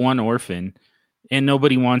only have one orphan and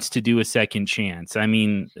nobody wants to do a second chance. I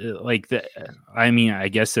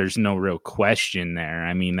guess there's no real question there.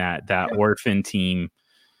 I mean, that orphan team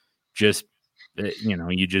just,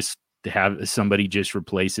 you just have somebody just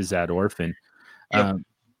replaces that orphan. Yep.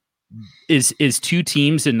 Is two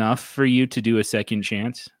teams enough for you to do a second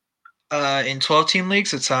chance? In 12-team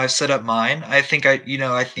leagues, it's how I've set up mine. I think in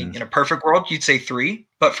a perfect world, you'd say 3,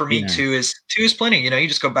 but for me, 2 is plenty. You know, you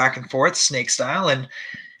just go back and forth, snake style, and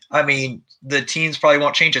I mean, the teams probably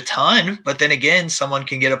won't change a ton, but then again, someone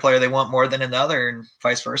can get a player they want more than another, and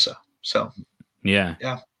vice versa. So, yeah.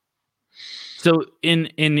 So,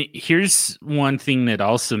 here's one thing that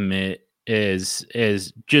I'll submit is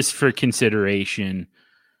just for consideration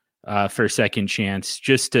for second chance,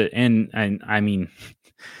 just to, and I mean.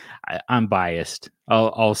 I'm biased.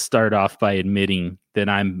 I'll start off by admitting that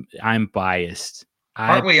I'm biased.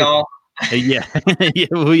 Aren't we all? Yeah,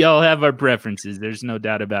 we all have our preferences. There's no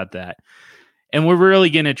doubt about that. And we're really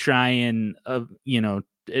going to try and,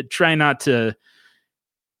 try not to,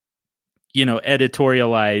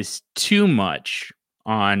 editorialize too much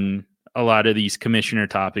on a lot of these commissioner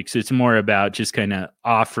topics. It's more about just kind of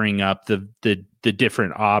offering up the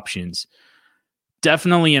different options.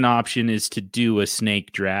 Definitely an option is to do a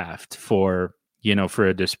snake draft for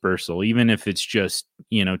a dispersal, even if it's just,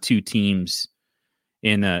 2 teams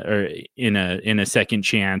in a second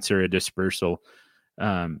chance or a dispersal.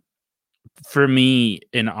 For me,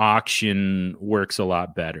 an auction works a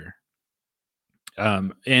lot better.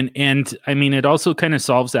 And I mean, it also kind of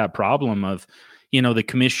solves that problem of, the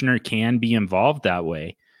commissioner can be involved that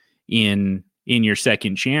way in your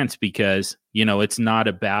second chance, because it's not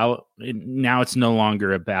about, now it's no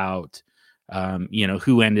longer about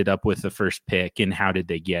who ended up with the first pick and how did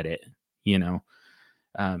they get it.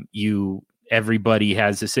 Everybody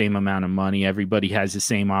has the same amount of money, everybody has the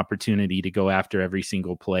same opportunity to go after every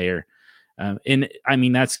single player, and I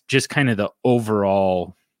mean, that's just kind of the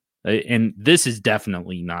overall, and this is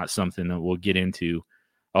definitely not something that we'll get into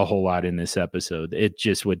a whole lot in this episode. It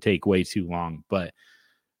just would take way too long, but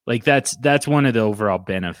like that's one of the overall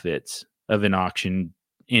benefits of an auction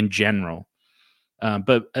in general,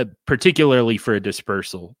 but particularly for a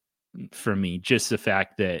dispersal, for me, just the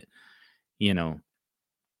fact that you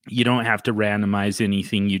don't have to randomize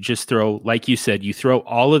anything. You just throw, like you said, you throw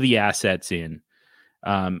all of the assets in,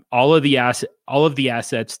 all of the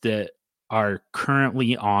assets that are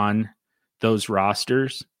currently on those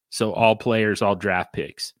rosters. So all players, all draft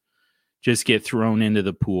picks just get thrown into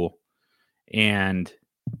the pool, and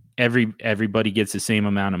everybody gets the same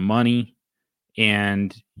amount of money,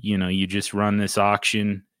 and you just run this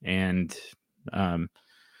auction and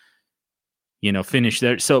finish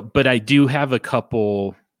there. So, but I do have a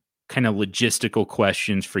couple kind of logistical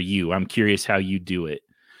questions for you. I'm curious how you do it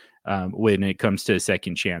when it comes to a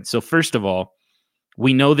second chance. So first of all,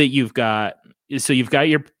 we know that you've got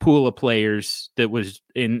your pool of players that was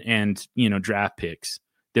in, and draft picks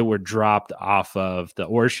that were dropped off of the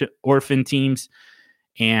orphan teams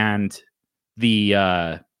and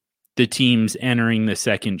the teams entering the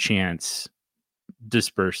second chance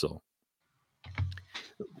dispersal.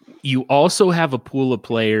 You also have a pool of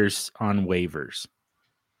players on waivers.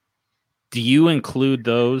 Do you include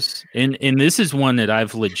those? And this is one that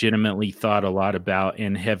I've legitimately thought a lot about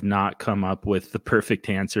and have not come up with the perfect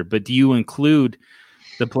answer. But do you include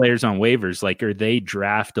the players on waivers? Like, are they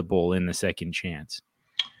draftable in the second chance?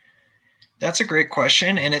 That's a great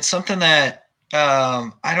question. And it's something that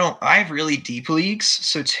I have really deep leagues.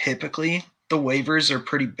 So typically the waivers are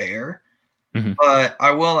pretty bare. Mm-hmm. But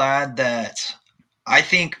I will add that I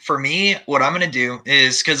think for me, what I'm going to do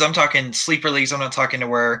is, because I'm talking sleeper leagues, I'm not talking to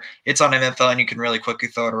where it's on MFL and you can really quickly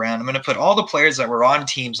throw it around. I'm going to put all the players that were on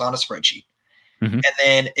teams on a spreadsheet. Mm-hmm. And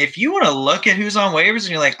then if you want to look at who's on waivers and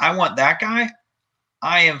you're like, I want that guy,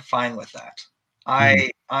 I am fine with that. Mm-hmm.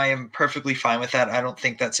 I am perfectly fine with that. I don't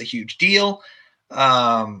think that's a huge deal.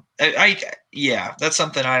 Yeah, that's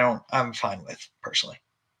something I'm fine with personally.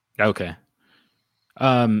 Okay.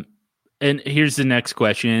 And here's the next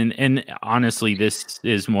question. And honestly, this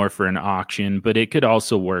is more for an auction, but it could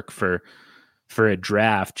also work for a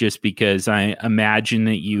draft, just because I imagine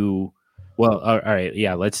that all right.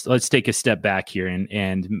 Yeah. Let's take a step back here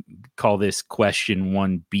and call this question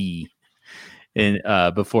 1B. And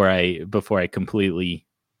before I completely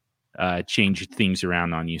change things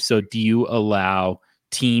around on you. So do you allow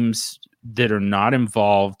teams that are not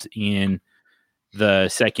involved in the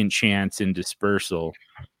second chance and dispersal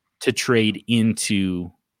to trade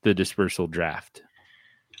into the dispersal draft?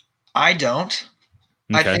 I don't.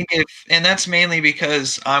 Okay. I think and that's mainly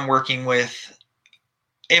because I'm working with,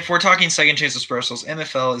 if we're talking second chance dispersals,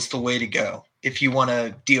 MFL is the way to go. If you want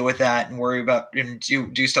to deal with that and worry about and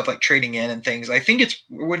do stuff like trading in and things, I think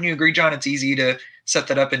wouldn't you agree, John? It's easy to set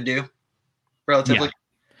that up and do relatively.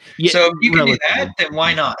 Yeah, so if you can do that, then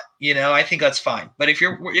why not? I think that's fine. But if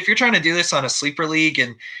you're trying to do this on a sleeper league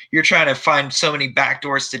and you're trying to find so many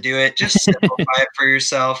backdoors to do it, just simplify it for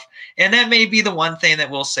yourself. And that may be the one thing that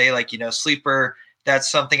we'll say, like, sleeper,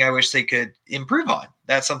 that's something I wish they could improve on.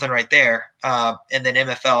 That's something right there. And then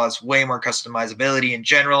MFL has way more customizability in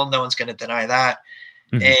general. No one's going to deny that.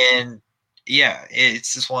 Mm-hmm. And yeah,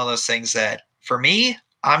 it's just one of those things that for me,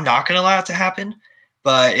 I'm not going to allow it to happen.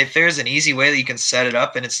 But if there's an easy way that you can set it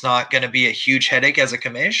up and it's not going to be a huge headache as a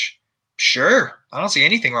commish, sure. I don't see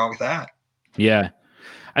anything wrong with that. Yeah.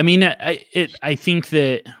 I mean, I think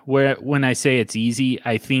that when I say it's easy,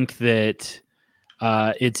 I think that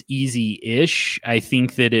it's easy-ish. I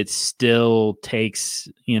think that it still takes,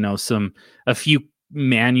 a few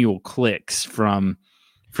manual clicks from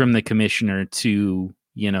the commissioner to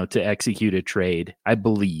execute a trade, I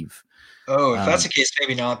believe. Oh, if that's the case,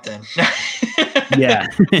 maybe not then. Yeah.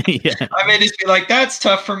 Yeah. I may just be like, that's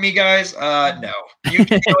tough for me, guys. No. You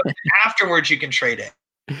can afterwards you can trade it.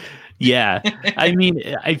 Yeah. I mean,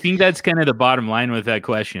 I think that's kind of the bottom line with that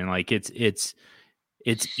question. Like it's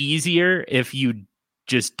easier if you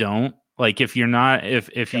just don't. Like if you're not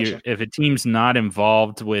if a team's not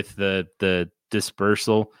involved with the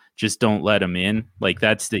dispersal, just don't let them in. Like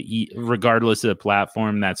that's regardless of the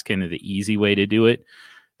platform, that's kind of the easy way to do it.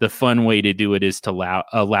 The fun way to do it is to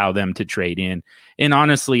allow them to trade in. And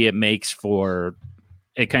honestly, it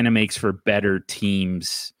kind of makes for better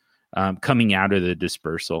teams coming out of the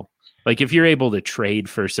dispersal. Like if you're able to trade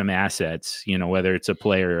for some assets, whether it's a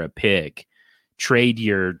player or a pick, trade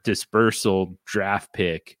your dispersal draft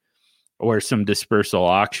pick or some dispersal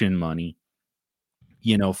auction money,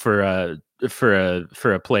 for a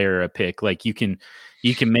player or a pick. Like you can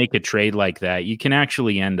make a trade like that. You can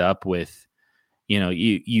actually end up with,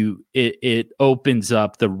 it opens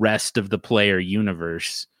up the rest of the player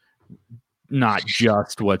universe, not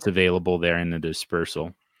just what's available there in the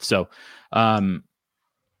dispersal. So,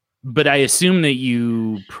 but I assume that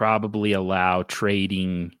you probably allow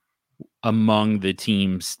trading among the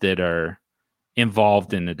teams that are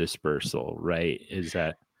involved in the dispersal, right? Is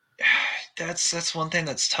that? That's one thing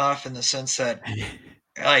that's tough in the sense that,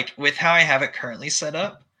 like, with how I have it currently set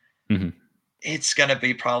up, mm-hmm. it's going to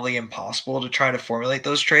be probably impossible to try to formulate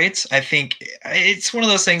those trades. I think it's one of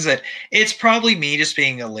those things that it's probably me just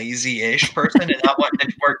being a lazy-ish person and not wanting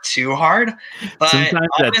to work too hard. But Sometimes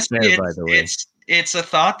that's honestly, fair, by the way. it's a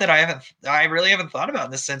thought that I really haven't thought about,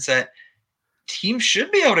 in the sense that teams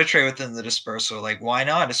should be able to trade within the dispersal. Like, why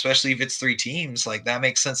not? Especially if it's 3 teams, like that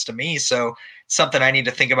makes sense to me. So something I need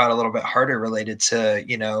to think about a little bit harder, related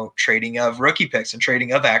to, trading of rookie picks and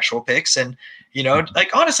trading of actual picks. And,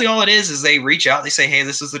 like, honestly, all it is they reach out, they say, hey,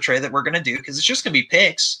 this is the trade that we're going to do. Cause it's just going to be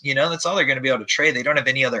picks, that's all they're going to be able to trade. They don't have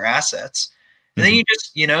any other assets. And then you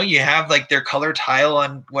just, you have like their color tile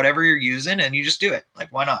on whatever you're using, and you just do it.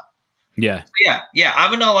 Like, why not? Yeah. Yeah. I'm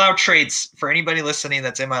going to allow trades for anybody listening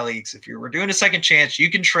that's in my leagues. If we're doing a second chance, you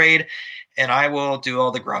can trade, and I will do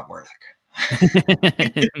all the grunt work.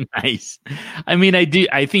 Nice. I mean, I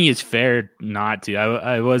think it's fair not to.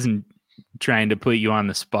 I wasn't trying to put you on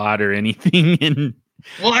the spot or anything.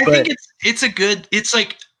 I think it's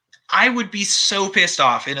like, I would be so pissed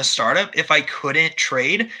off in a startup if I couldn't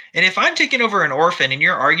trade. And if I'm taking over an orphan, and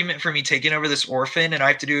your argument for me taking over this orphan and I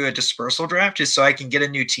have to do a dispersal draft just so I can get a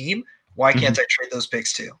new team, why can't I trade those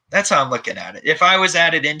picks too? That's how I'm looking at it. If I was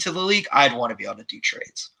added into the league, I'd want to be able to do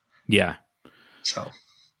trades. Yeah. So.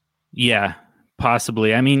 Yeah,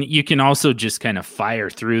 possibly. I mean, you can also just kind of fire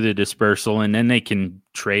through the dispersal, and then they can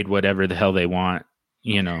trade whatever the hell they want,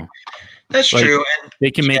 That's true. And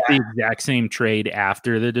they can make the exact same trade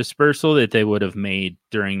after the dispersal that they would have made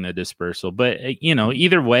during the dispersal. But,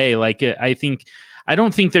 either way, like, I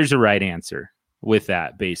don't think there's a right answer with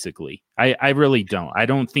that, basically. I really don't. I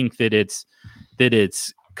don't think that it's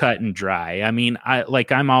cut and dry. I mean,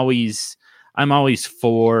 I'm always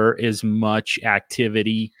for as much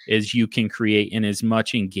activity as you can create and as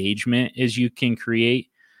much engagement as you can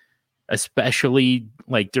create, especially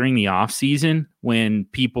like during the off season when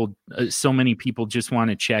so many people just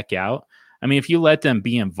want to check out. I mean, if you let them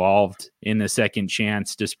be involved in the second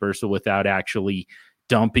chance dispersal without actually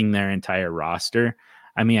dumping their entire roster,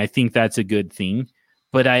 I mean, I think that's a good thing.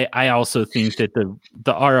 But I also think that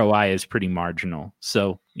the ROI is pretty marginal.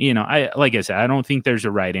 So, like I said, I don't think there's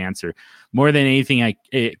a right answer. More than anything,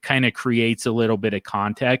 it kind of creates a little bit of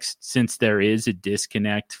context, since there is a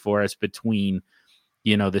disconnect for us between,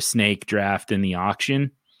 the snake draft and the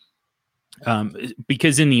auction.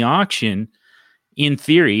 Because in the auction, in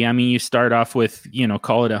theory, I mean, you start off with,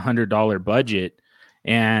 call it $100 budget,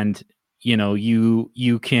 and,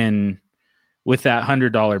 you can, with that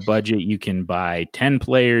 $100 budget, you can buy 10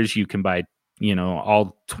 players. You can buy,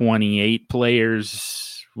 all 28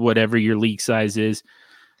 players, whatever your league size is.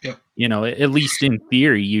 Yep. At least in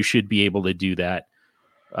theory, you should be able to do that.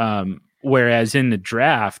 Whereas in the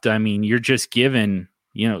draft, I mean, you're just given,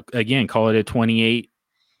 again, call it a 28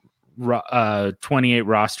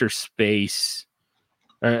 roster space,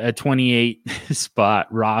 a 28 spot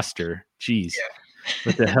roster. Jeez. Yeah.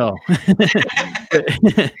 What the hell?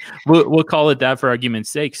 we'll call it that for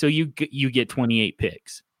argument's sake. So you get 28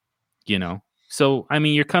 picks, So, I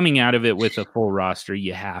mean, you're coming out of it with a full roster.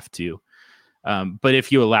 You have to. But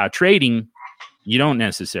if you allow trading, you don't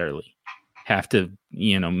necessarily have to,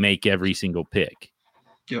 make every single pick.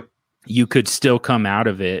 Yep. You could still come out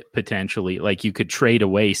of it potentially. Like, you could trade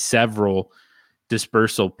away several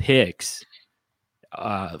dispersal picks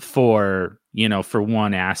for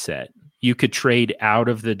one asset. You could trade out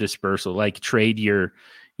of the dispersal, like trade your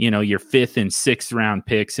 5th and 6th round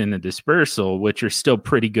picks in the dispersal, which are still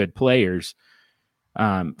pretty good players,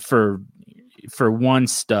 for one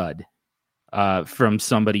stud from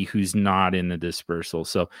somebody who's not in the dispersal.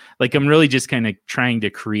 So, like, I'm really just kind of trying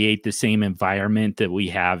to create the same environment that we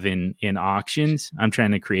have in auctions. I'm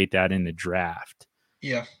trying to create that in the draft.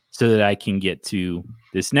 Yeah. So that I can get to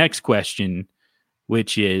this next question,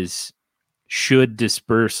 which is, should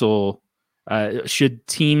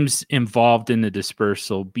teams involved in the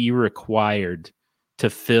dispersal be required to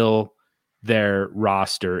fill their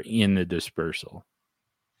roster in the dispersal?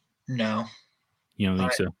 No. You don't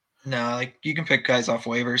think so? No, like, you can pick guys off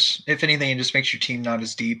waivers. If anything, it just makes your team not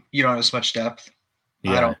as deep. You don't have as much depth.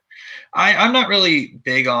 Yeah. I'm not really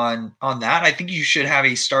big on that. I think you should have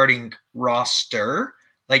a starting roster.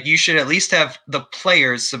 Like, you should at least have the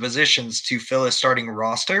players, the positions to fill a starting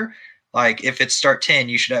roster. Like, if it's start 10,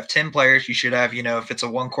 you should have 10 players. You should have, if it's a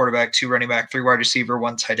 1 quarterback, 2 running back, 3 wide receiver,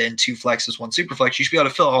 1 tight end, 2 flexes, 1 super flex, you should be able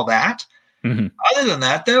to fill all that. Mm-hmm. Other than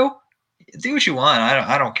that, though, do what you want.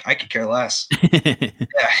 I could care less.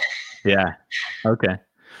 Yeah. Okay.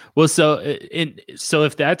 Well, so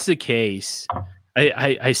if that's the case,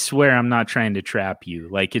 I swear I'm not trying to trap you.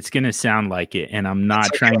 Like, it's gonna sound like it, and I'm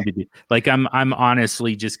not trying to do. Like, I'm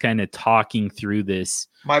honestly just kind of talking through this.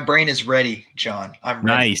 My brain is ready, John. I'm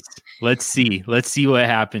ready. Nice. Let's see what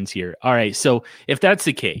happens here. All right. So if that's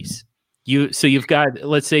the case, you've got,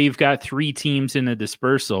 let's say you've got 3 teams in a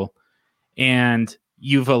dispersal, and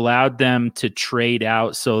you've allowed them to trade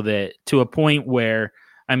out so that to a point where,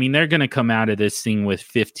 I mean, they're going to come out of this thing with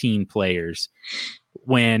 15 players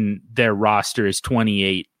when their roster is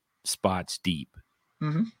 28 spots deep.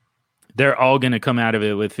 Mm-hmm. They're all going to come out of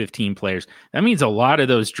it with 15 players. That means a lot of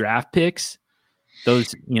those draft picks,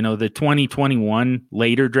 those, the 2021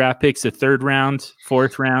 later draft picks, the 3rd round,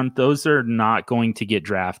 4th round, those are not going to get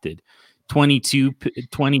drafted.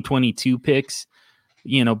 2022 picks,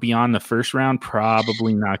 beyond the 1st round,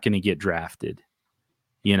 probably not going to get drafted.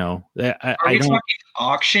 Are we talking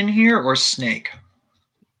auction here or snake?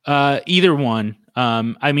 Either one.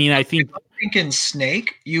 I mean, I think in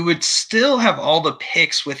snake, you would still have all the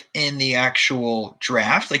picks within the actual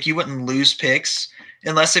draft. Like, you wouldn't lose picks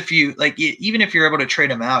unless if you even if you're able to trade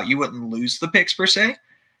them out, you wouldn't lose the picks per se.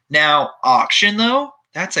 Now, auction though,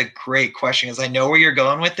 that's a great question, because I know where you're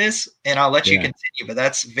going with this, and I'll let you continue. But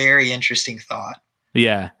that's very interesting thought.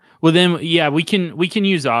 Yeah. Well, then, we can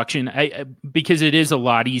use auction because it is a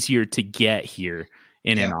lot easier to get here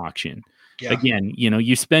in an auction. Yeah. Again,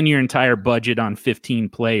 you spend your entire budget on 15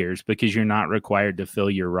 players because you're not required to fill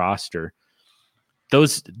your roster.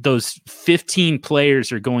 Those 15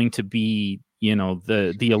 players are going to be,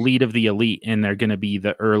 the elite of the elite, and they're going to be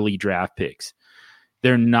the early draft picks.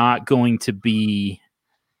 They're not going to be,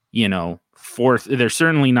 fourth. They're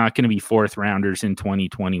certainly not going to be 4th rounders in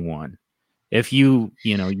 2021. If you're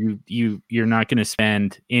not going to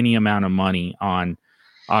spend any amount of money on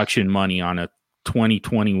auction money on a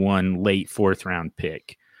 2021 late 4th round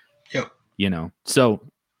pick. Yep. So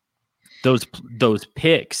those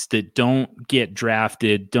picks that don't get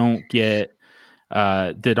drafted, that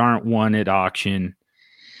aren't won at auction,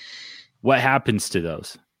 what happens to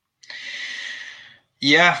those?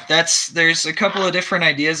 Yeah, there's a couple of different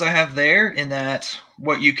ideas I have there, in that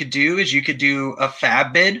what you could do is you could do a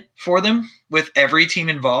fab bid for them with every team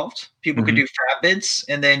involved. People could do fab bids,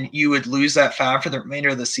 and then you would lose that fab for the remainder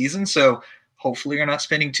of the season. So hopefully you're not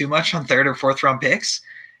spending too much on 3rd or 4th round picks.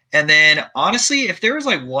 And then honestly, if there was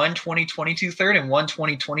like one 2022 3rd and one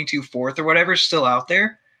 2022 4th or whatever still out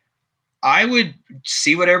there, I would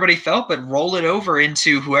see what everybody felt, but roll it over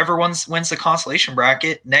into whoever wins the consolation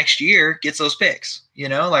bracket next year gets those picks.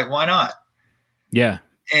 Why not? Yeah.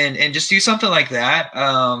 And just do something like that.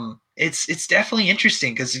 It's definitely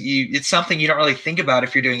interesting, because it's something you don't really think about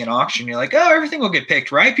if you're doing an auction. You're like, oh, everything will get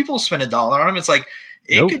picked, right? People will spend $1 on them. It's like,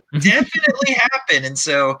 it could definitely happen. And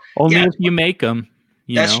so only if you make them.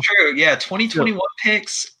 That's true. Yeah. 2021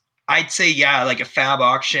 picks, I'd say, like a fab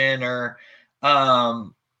auction or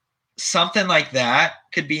something like that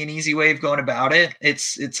could be an easy way of going about it.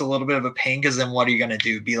 It's a little bit of a pain, because then what are you going to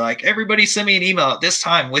do? Be like, everybody send me an email at this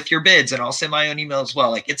time with your bids, and I'll send my own email as well.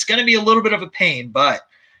 Like, it's going to be a little bit of a pain, but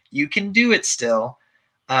you can do it still.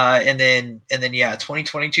 And then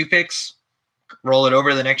 2022 picks, roll it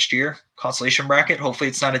over the next year, consolation bracket. Hopefully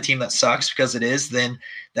it's not a team that sucks, because it is, then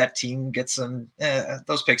that team gets some,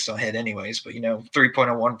 those picks don't hit anyways, but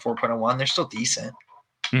 3.01, 4.01, they're still decent.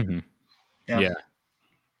 Mm-hmm.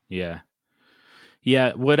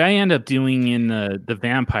 Yeah. What I end up doing in the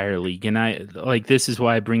Vampire League, and this is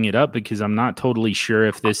why I bring it up, because I'm not totally sure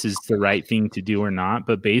if this is the right thing to do or not.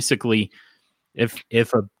 But basically, if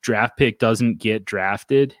a draft pick doesn't get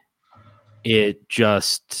drafted, it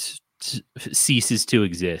just ceases to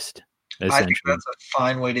exist. I think that's a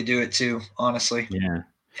fine way to do it too, honestly. Yeah.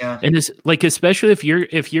 And it's like, especially if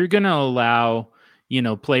you're going to allow,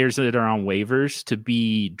 players that are on waivers to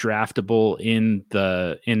be draftable in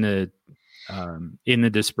the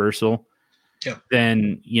dispersal,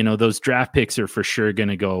 then, those draft picks are for sure going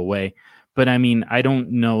to go away. But I mean, I don't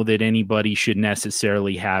know that anybody should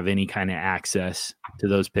necessarily have any kind of access to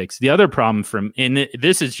those picks. The other problem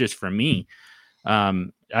this is just for me.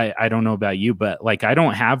 I don't know about you, but like, I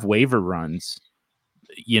don't have waiver runs,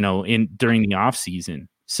 during the off season.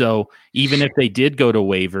 So even if they did go to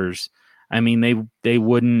waivers, I mean,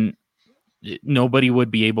 nobody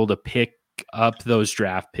would be able to pick up those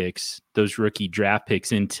draft picks, those rookie draft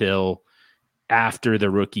picks, until after the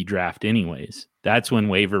rookie draft anyways. That's when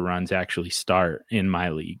waiver runs actually start in my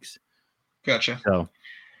leagues. Gotcha. So,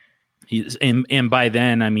 and by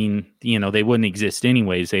then, I mean, they wouldn't exist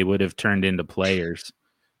anyways. They would have turned into players.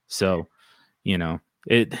 So,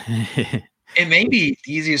 it It may be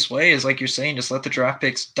the easiest way is, like you're saying, just let the draft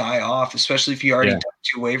picks die off, especially if you already done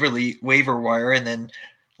to waiver wire, and then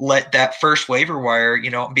let that first waiver wire,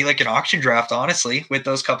 be like an auction draft, honestly, with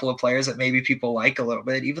those couple of players that maybe people like a little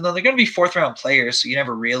bit, even though they're going to be 4th round players. So you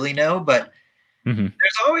never really know, but there's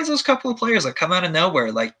always those couple of players that come out of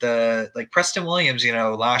nowhere, like Preston Williams,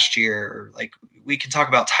 last year, or like we can talk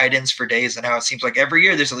about tight ends for days and how it seems like every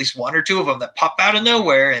year there's at least 1 or 2 of them that pop out of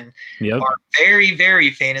nowhere and are very, very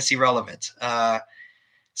fantasy relevant.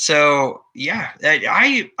 So yeah,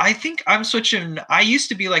 I think I'm switching. I used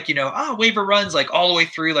to be like, waiver runs like all the way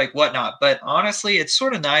through, like whatnot. But honestly, it's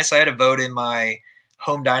sort of nice. I had a vote in my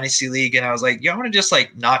home dynasty league, and I was like, I want to just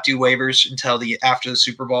like not do waivers until after the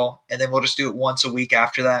Super Bowl, and then we'll just do it once a week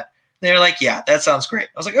after that. And they're like, yeah, that sounds great.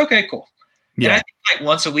 I was like, okay, cool. Yeah. And I think like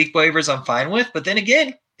once a week waivers I'm fine with. But then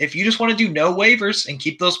again, if you just want to do no waivers and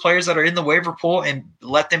keep those players that are in the waiver pool and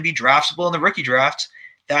let them be draftable in the rookie draft,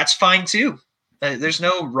 that's fine too. There's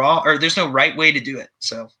no right way to do it.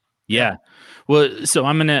 So yeah. Well, so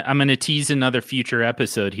I'm gonna tease another future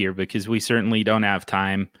episode here because we certainly don't have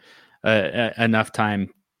time, enough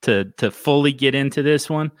time to fully get into this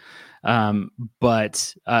one.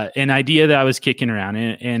 But an idea that I was kicking around,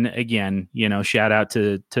 and again, shout out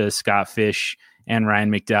to Scott Fish and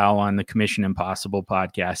Ryan McDowell on the Commission Impossible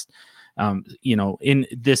podcast. In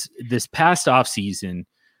this past off season,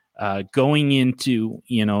 going into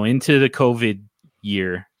the COVID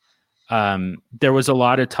year, there was a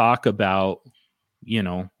lot of talk about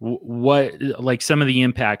what like some of the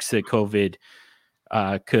impacts that COVID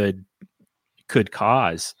could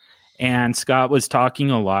cause, and Scott was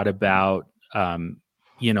talking a lot about the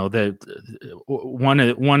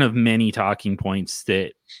one of many talking points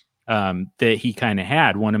that he kind of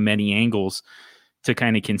had. One of many angles to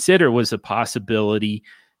kind of consider was a possibility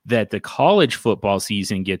that the college football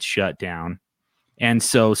season gets shut down. And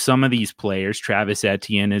so some of these players, Travis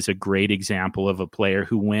Etienne is a great example of a player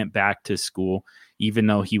who went back to school, even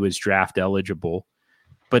though he was draft eligible.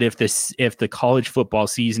 But if the college football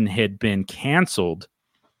season had been canceled,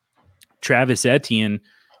 Travis Etienne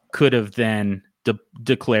could have then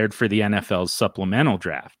declared for the NFL's supplemental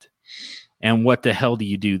draft. And what the hell do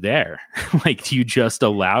you do there? Like, do you just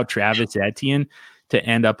allow Travis Etienne to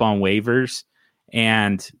end up on waivers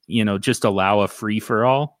and, just allow a free for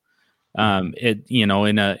all?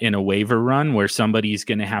 In a waiver run where somebody's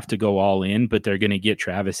going to have to go all in, but they're going to get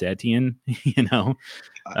Travis Etienne,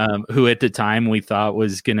 who at the time we thought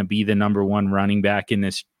was going to be the number 1 running back in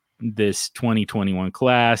this 2021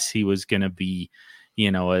 class. He was going to be,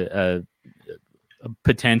 a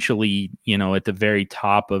potentially, at the very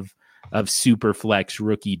top of super flex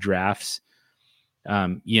rookie drafts,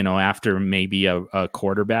 after maybe a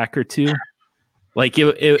quarterback or 2. Like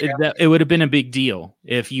it would have been a big deal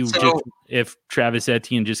if Travis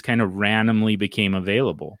Etienne just kind of randomly became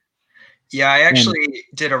available. Yeah, I actually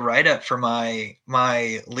did a write-up for my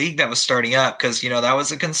league that was starting up because, that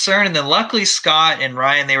was a concern. And then luckily Scott and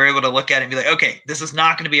Ryan, they were able to look at it and be like, okay, this is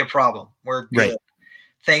not going to be a problem. We're good,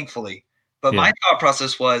 thankfully. But my thought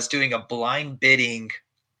process was doing a blind bidding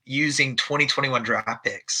using 2021 draft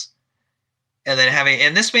picks. And then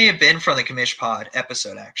and this may have been from the Commish Pod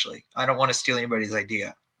episode, actually. I don't want to steal anybody's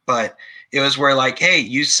idea. But it was where like, hey,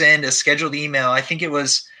 you send a scheduled email. I think it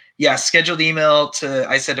was, scheduled email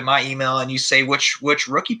I said to my email, and you say which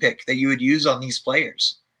rookie pick that you would use on these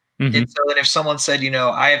players. Mm-hmm. And so then if someone said,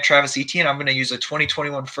 I have Travis Etienne, I'm going to use a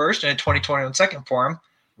 2021 first and a 2021 second for him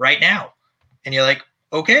right now. And you're like,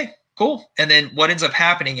 okay, cool. And then what ends up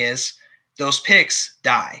happening is those picks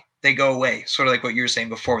die. They go away, sort of like what you were saying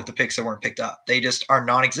before with the picks that weren't picked up. They just are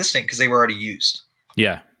non-existent because they were already used.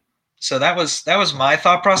 Yeah. So that was my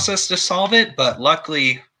thought process to solve it, but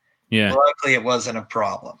luckily it wasn't a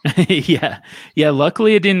problem. Yeah.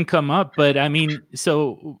 Luckily it didn't come up, but I mean,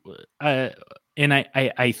 so and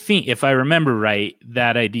I think if I remember right,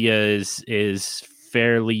 that idea is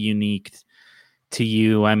fairly unique to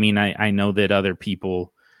you. I mean, I know that other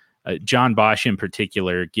people, John Bosch in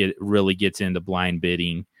particular, really gets into blind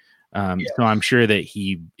bidding. So I'm sure that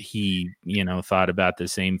he thought about the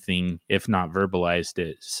same thing, if not verbalized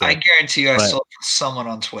it. So, I guarantee you I saw someone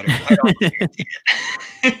on Twitter. I don't guarantee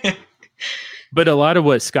it. But a lot of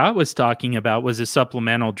what Scott was talking about was a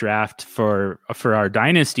supplemental draft for our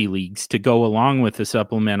dynasty leagues to go along with the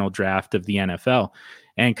supplemental draft of the NFL,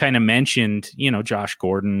 and kind of mentioned, Josh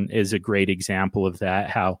Gordon is a great example of that.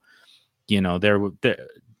 How,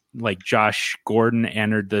 like Josh Gordon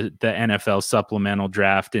entered the NFL supplemental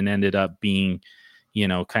draft and ended up being,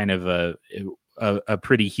 kind of a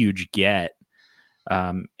pretty huge get.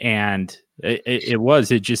 And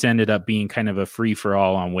it just ended up being kind of a free for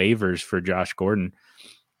all on waivers for Josh Gordon.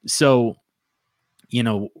 So,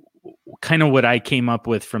 kind of what I came up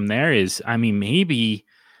with from there is, I mean, maybe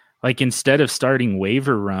like instead of starting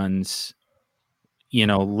waiver runs,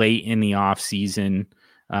 late in the off season,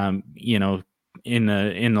 in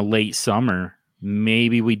the late summer,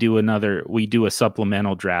 maybe we do a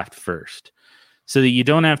supplemental draft first, so that you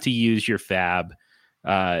don't have to use your fab,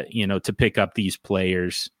 to pick up these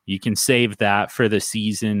players. You can save that for the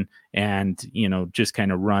season and, just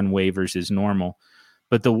kind of run waivers as normal.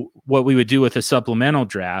 But what we would do with a supplemental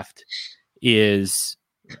draft is,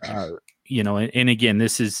 and again,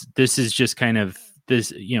 this is just kind of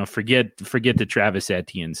this, forget the Travis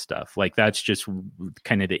Etienne stuff. Like that's just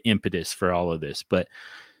kind of the impetus for all of this. But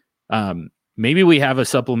maybe we have a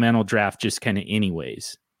supplemental draft just kind of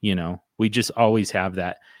anyways, we just always have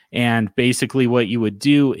that. And basically what you would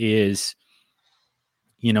do is,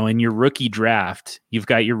 in your rookie draft, you've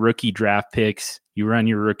got your rookie draft picks, you run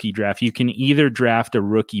your rookie draft. You can either draft a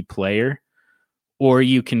rookie player or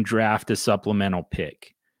you can draft a supplemental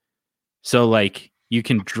pick. So like you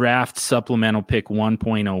can draft supplemental pick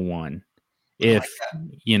 1.01 if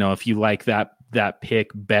you like that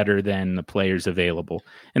pick better than the players available.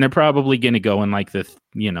 And they're probably going to go in like the,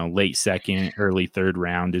 late second, early third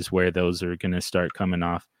round is where those are going to start coming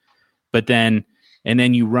off. But then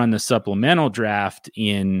you run the supplemental draft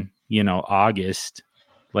in, August,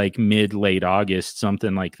 like late August,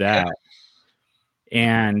 something like that. Yeah.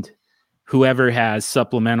 And whoever has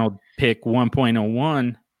supplemental pick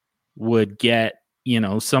 1.01 would get,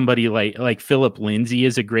 somebody like Philip Lindsay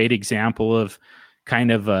is a great example of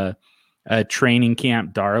kind of a training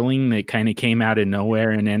camp darling that kind of came out of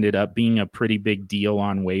nowhere and ended up being a pretty big deal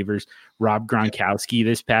on waivers. Rob Gronkowski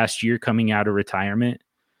this past year coming out of retirement,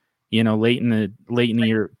 late in the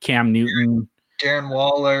year, Cam Newton, Darren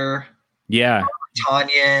Waller,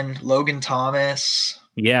 Tanyan, Logan Thomas.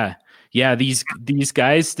 Yeah. These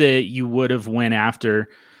guys that you would have went after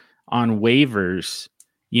on waivers,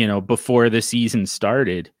 before the season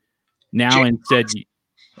started. Now instead,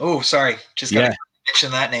 sorry, just gotta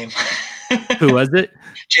mention that name. Who was it?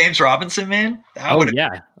 James Robinson, man.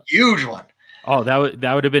 Huge one. Oh, that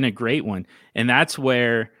would have been a great one, and that's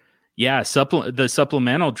where. Yeah, the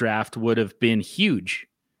supplemental draft would have been huge.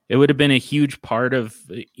 It would have been a huge part of,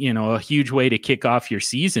 a huge way to kick off your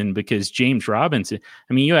season, because James Robinson,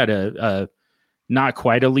 I mean, you had a not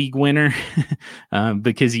quite a league winner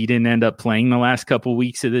because he didn't end up playing the last couple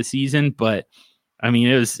weeks of the season. But I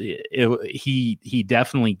mean, he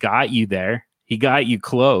definitely got you there. He got you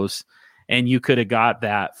close, and you could have got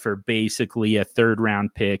that for basically a third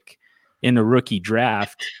round pick in the rookie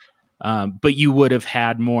draft. But you would have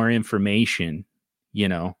had more information,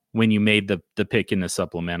 when you made the pick in the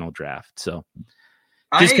supplemental draft. So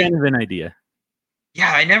just kind of an idea.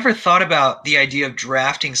 Yeah, I never thought about the idea of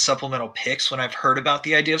drafting supplemental picks when I've heard about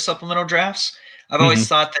the idea of supplemental drafts. I've always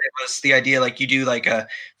thought that it was the idea like you do like a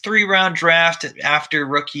 3-round draft after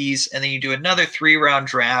rookies, and then you do another 3-round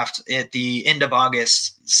draft at the end of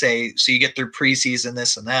August, say, so you get through preseason,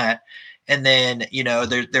 this and that. And then,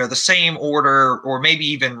 they're the same order, or maybe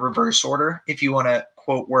even reverse order if you want to,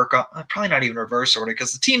 quote, work on, probably not even reverse order,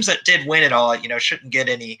 because the teams that did win it all, shouldn't get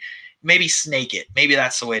any, maybe snake it. Maybe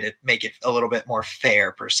that's the way to make it a little bit more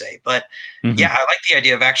fair per se. But yeah, I like the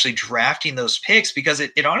idea of actually drafting those picks, because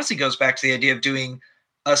it honestly goes back to the idea of doing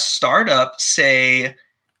a startup, say,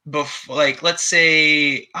 like, let's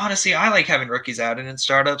say, honestly, I like having rookies out and in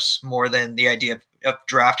startups more than the idea of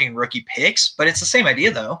drafting rookie picks, but it's the same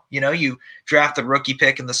idea though. You draft the rookie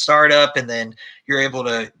pick in the startup, and then you're able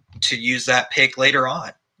to use that pick later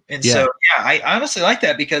on. And so, I honestly like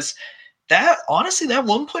that, because that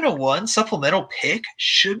 1.01 supplemental pick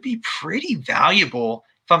should be pretty valuable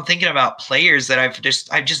if I'm thinking about players that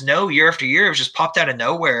I just know year after year have just popped out of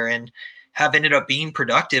nowhere and have ended up being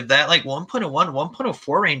productive. That like 1.01,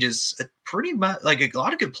 1.04 range is pretty much like a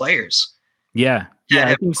lot of good players. Yeah,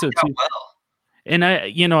 I think so too. Well. And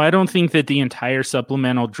I don't think that the entire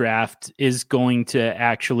supplemental draft is going to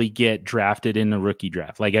actually get drafted in the rookie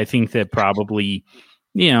draft. Like, I think that probably,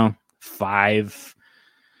 5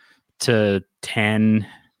 to 10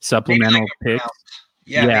 supplemental picks.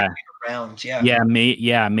 Yeah. Round.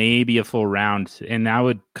 Maybe a full round. And that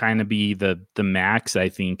would kind of be the max, I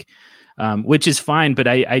think, which is fine. But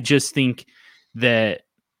I just think that,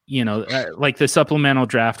 like the supplemental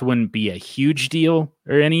draft wouldn't be a huge deal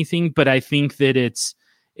or anything, but I think that it's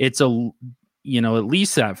a, at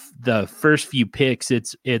least the first few picks,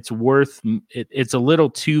 it's a little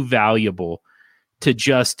too valuable to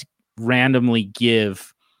just randomly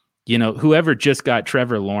give, whoever just got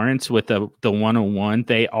Trevor Lawrence with the 101,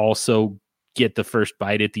 they also get the first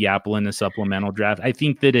bite at the apple in the supplemental draft. I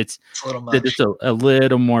think that it's a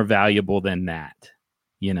little more valuable than that.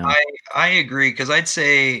 you know. I agree, because I'd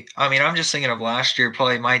say, I mean, I'm just thinking of last year,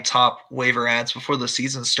 probably my top waiver ads before the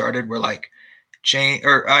season started were like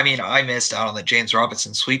I missed out on the James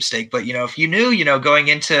Robinson sweepstake, but if you knew, going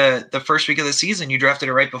into the first week of the season, you drafted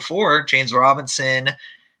it right before James Robinson,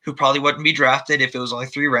 who probably wouldn't be drafted if it was only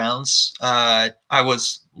 3 rounds. I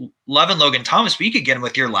was loving Logan Thomas, but you could get him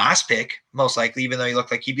with your last pick, most likely, even though he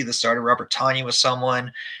looked like he'd be the starter. Robert Tonyan was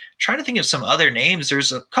someone. Trying to think of some other names.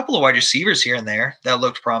 There's a couple of wide receivers here and there that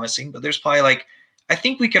looked promising, but there's probably I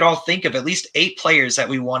think we could all think of at least 8 players that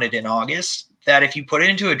we wanted in August that if you put it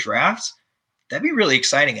into a draft, that'd be really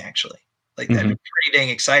exciting, actually. That'd be pretty dang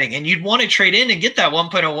exciting. And you'd want to trade in and get that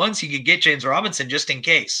 1.01 so you could get James Robinson just in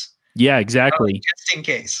case. Yeah, exactly. Just in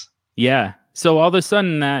case. Yeah. So all of a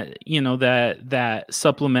sudden that, that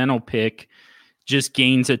supplemental pick just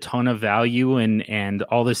gains a ton of value, and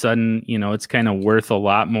all of a sudden, it's kind of worth a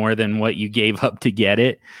lot more than what you gave up to get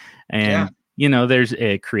it. And,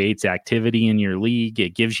 it creates activity in your league.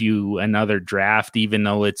 It gives you another draft, even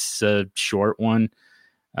though it's a short one.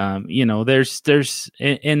 And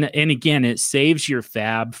again, it saves your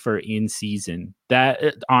fab for in season.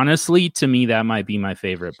 That honestly, to me, that might be my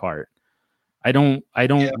favorite part. I don't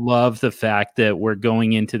love the fact that we're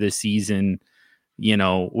going into the season,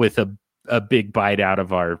 with a big bite out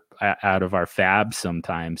of our fab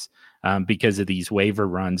sometimes, because of these waiver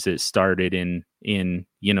runs that started in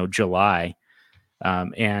July.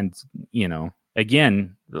 And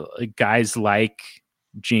again, guys like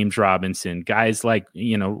James Robinson, guys like,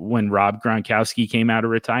 when Rob Gronkowski came out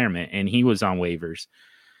of retirement and he was on waivers,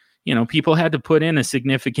 people had to put in a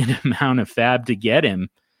significant amount of fab to get him.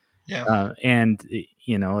 Yeah. And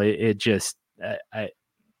it just,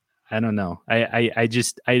 I don't know. I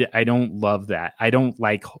just don't love that. I don't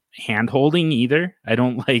like hand holding either. I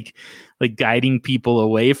don't like guiding people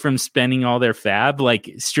away from spending all their fab.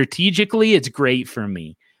 Like strategically, it's great for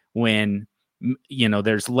me when,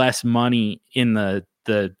 there's less money in the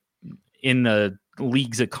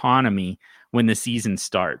league's economy when the season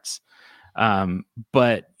starts.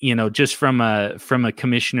 But just from a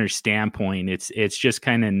commissioner's standpoint, it's just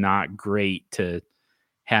kind of not great to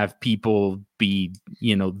have people be,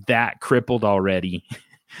 that crippled already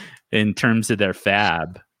in terms of their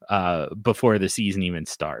fab, before the season even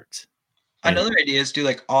starts. Another idea is do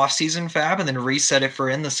off-season fab and then reset it for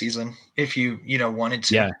in the season if you wanted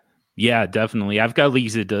to. Yeah, definitely. I've got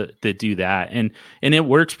leagues that do that, and it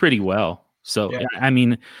works pretty well. So, yeah. I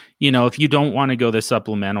mean, if you don't want to go the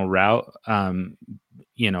supplemental route,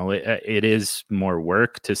 it is more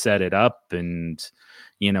work to set it up, and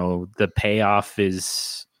the payoff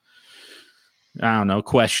is, I don't know,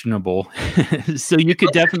 questionable. So you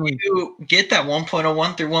could definitely get that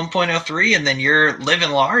 1.01 through 1.03, and then you're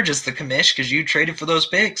living large as the commish because you traded for those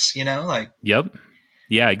picks. Yep.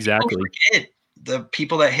 Yeah, exactly. Don't forget the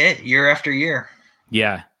people that hit year after year.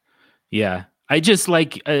 Yeah. I just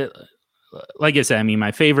like I said, I mean,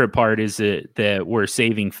 my favorite part is that we're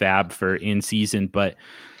saving fab for in season, but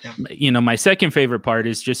my second favorite part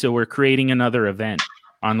is just that we're creating another event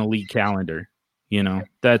on the league calendar.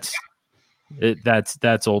 That's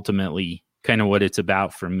ultimately kind of what it's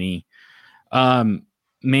about for me.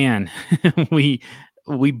 Man, we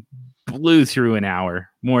blew through an hour,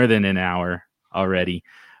 more than an hour already.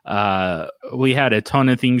 We had a ton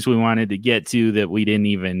of things we wanted to get to that we didn't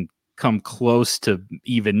even come close to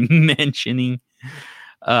even mentioning.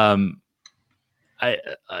 I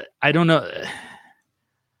don't know.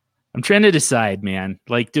 I'm trying to decide, man.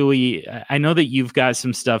 I know that you've got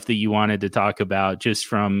some stuff that you wanted to talk about just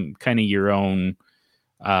from kind of your own,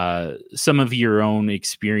 some of your own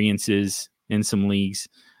experiences in some leagues.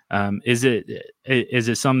 Is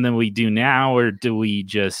it something we do now, or do we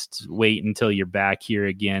just wait until you're back here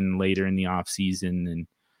again later in the off season?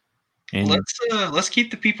 And let's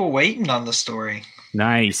keep the people waiting on the story.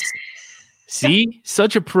 Nice. See,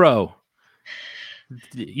 such a pro.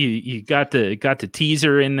 You got the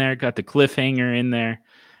teaser in there, got the cliffhanger in there.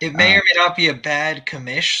 It may or may not be a bad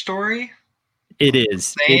commish story. It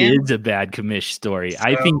is. It is a bad commish story. So,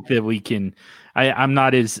 I think that we can. I'm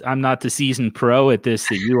not the seasoned pro at this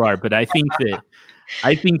that you are, but I think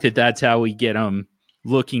that that's how we get them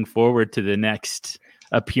looking forward to the next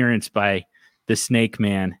appearance by the Snake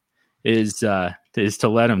Man is to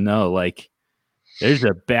let them know there's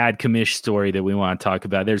a bad commish story that we want to talk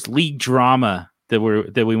about. There's league drama that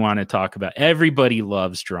we want to talk about. Everybody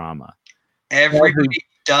loves drama. Everybody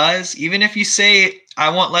does. Even if you say I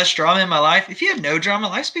want less drama in my life, if you have no drama,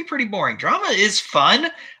 life's be pretty boring. Drama is fun.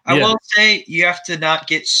 I will say you have to not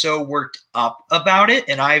get so worked up about it.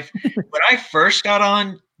 And when I first got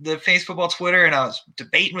on the face football Twitter and I was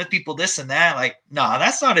debating with people this and that. Like, nah,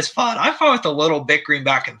 that's not as fun. I'm fine with a little bickering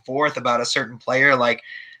back and forth about a certain player. Like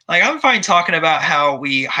I'm fine talking about how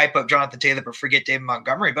we hype up Jonathan Taylor but forget David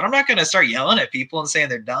Montgomery, but I'm not going to start yelling at people and saying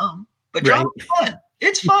they're dumb. But drama's fun.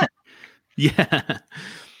 It's fun. Yeah.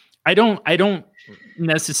 I don't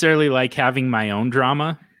necessarily like having my own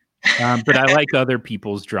drama, but I like other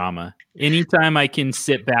people's drama. Anytime I can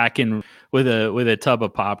sit back and with a tub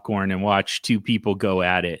of popcorn and watch two people go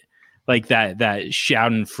at it, like that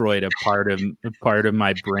Schadenfreude, a part of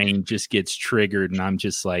my brain just gets triggered, and I'm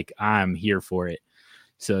just like, I'm here for it.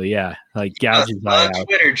 So yeah, like gouge his eye out.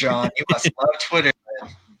 Twitter, John. You must love Twitter.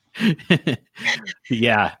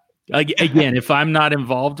 Yeah. Again, if I'm not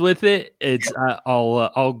involved with it, it's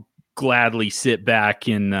I'll gladly sit back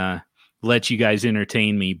and let you guys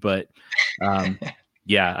entertain me. But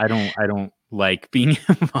yeah, I don't like being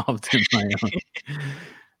involved in my own.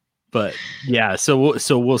 But yeah, so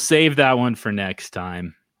we'll save that one for next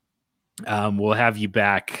time. We'll have you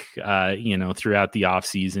back, throughout the off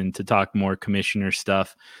season to talk more commissioner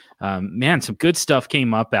stuff. Man, some good stuff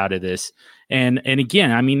came up out of this. And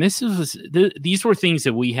again, I mean, these were things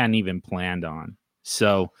that we hadn't even planned on.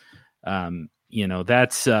 So,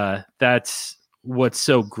 that's what's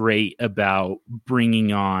so great about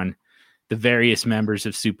bringing on the various members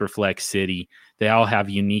of Superflex City. They all have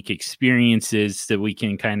unique experiences that we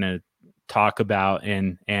can kind of talk about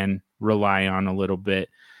and rely on a little bit.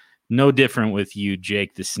 No different with you,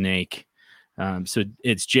 Jake the Snake. So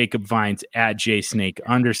it's Jacob Vines at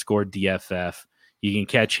JSnake_DFF. You can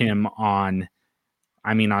catch him on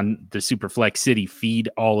the Superflex City feed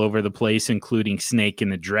all over the place, including Snake in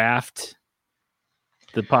the Draft.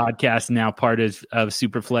 The podcast now part of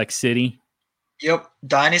Superflex City. Yep.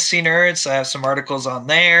 Dynasty Nerds. I have some articles on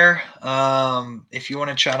there. If you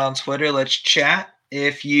want to chat on Twitter, let's chat.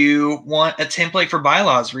 If you want a template for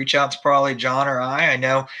bylaws, reach out to probably John or I. I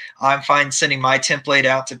know I'm fine sending my template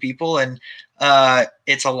out to people, and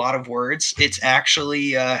it's a lot of words. It's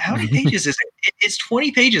actually, how many pages is it? It's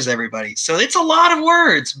 20 pages, everybody. So it's a lot of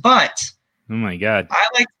words, but oh my God, I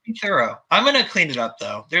like to be thorough. I'm going to clean it up,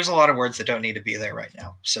 though. There's a lot of words that don't need to be there right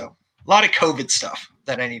now. So a lot of COVID stuff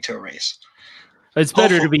that I need to erase. It's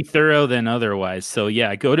better to be thorough than otherwise. So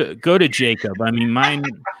yeah, go to Jacob. I mean, mine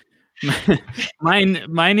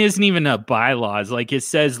isn't even a bylaws. Like it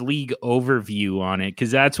says league overview on it,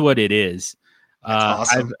 because that's what it is.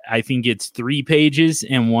 Awesome. I think it's 3 pages,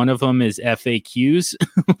 and one of them is FAQs.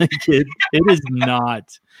 Like it is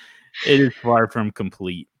not. It is far from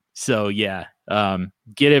complete. So yeah,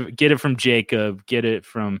 get it from Jacob. Get it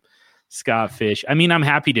from Scott Fish. I mean, I'm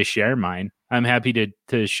happy to share mine. I'm happy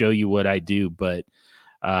to show you what I do, but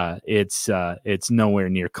it's nowhere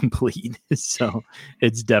near complete. So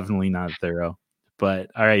it's definitely not thorough.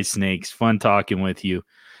 But all right, Snakes, fun talking with you.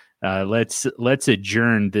 Let's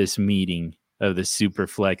adjourn this meeting of the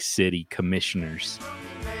Superflex City Commissioners.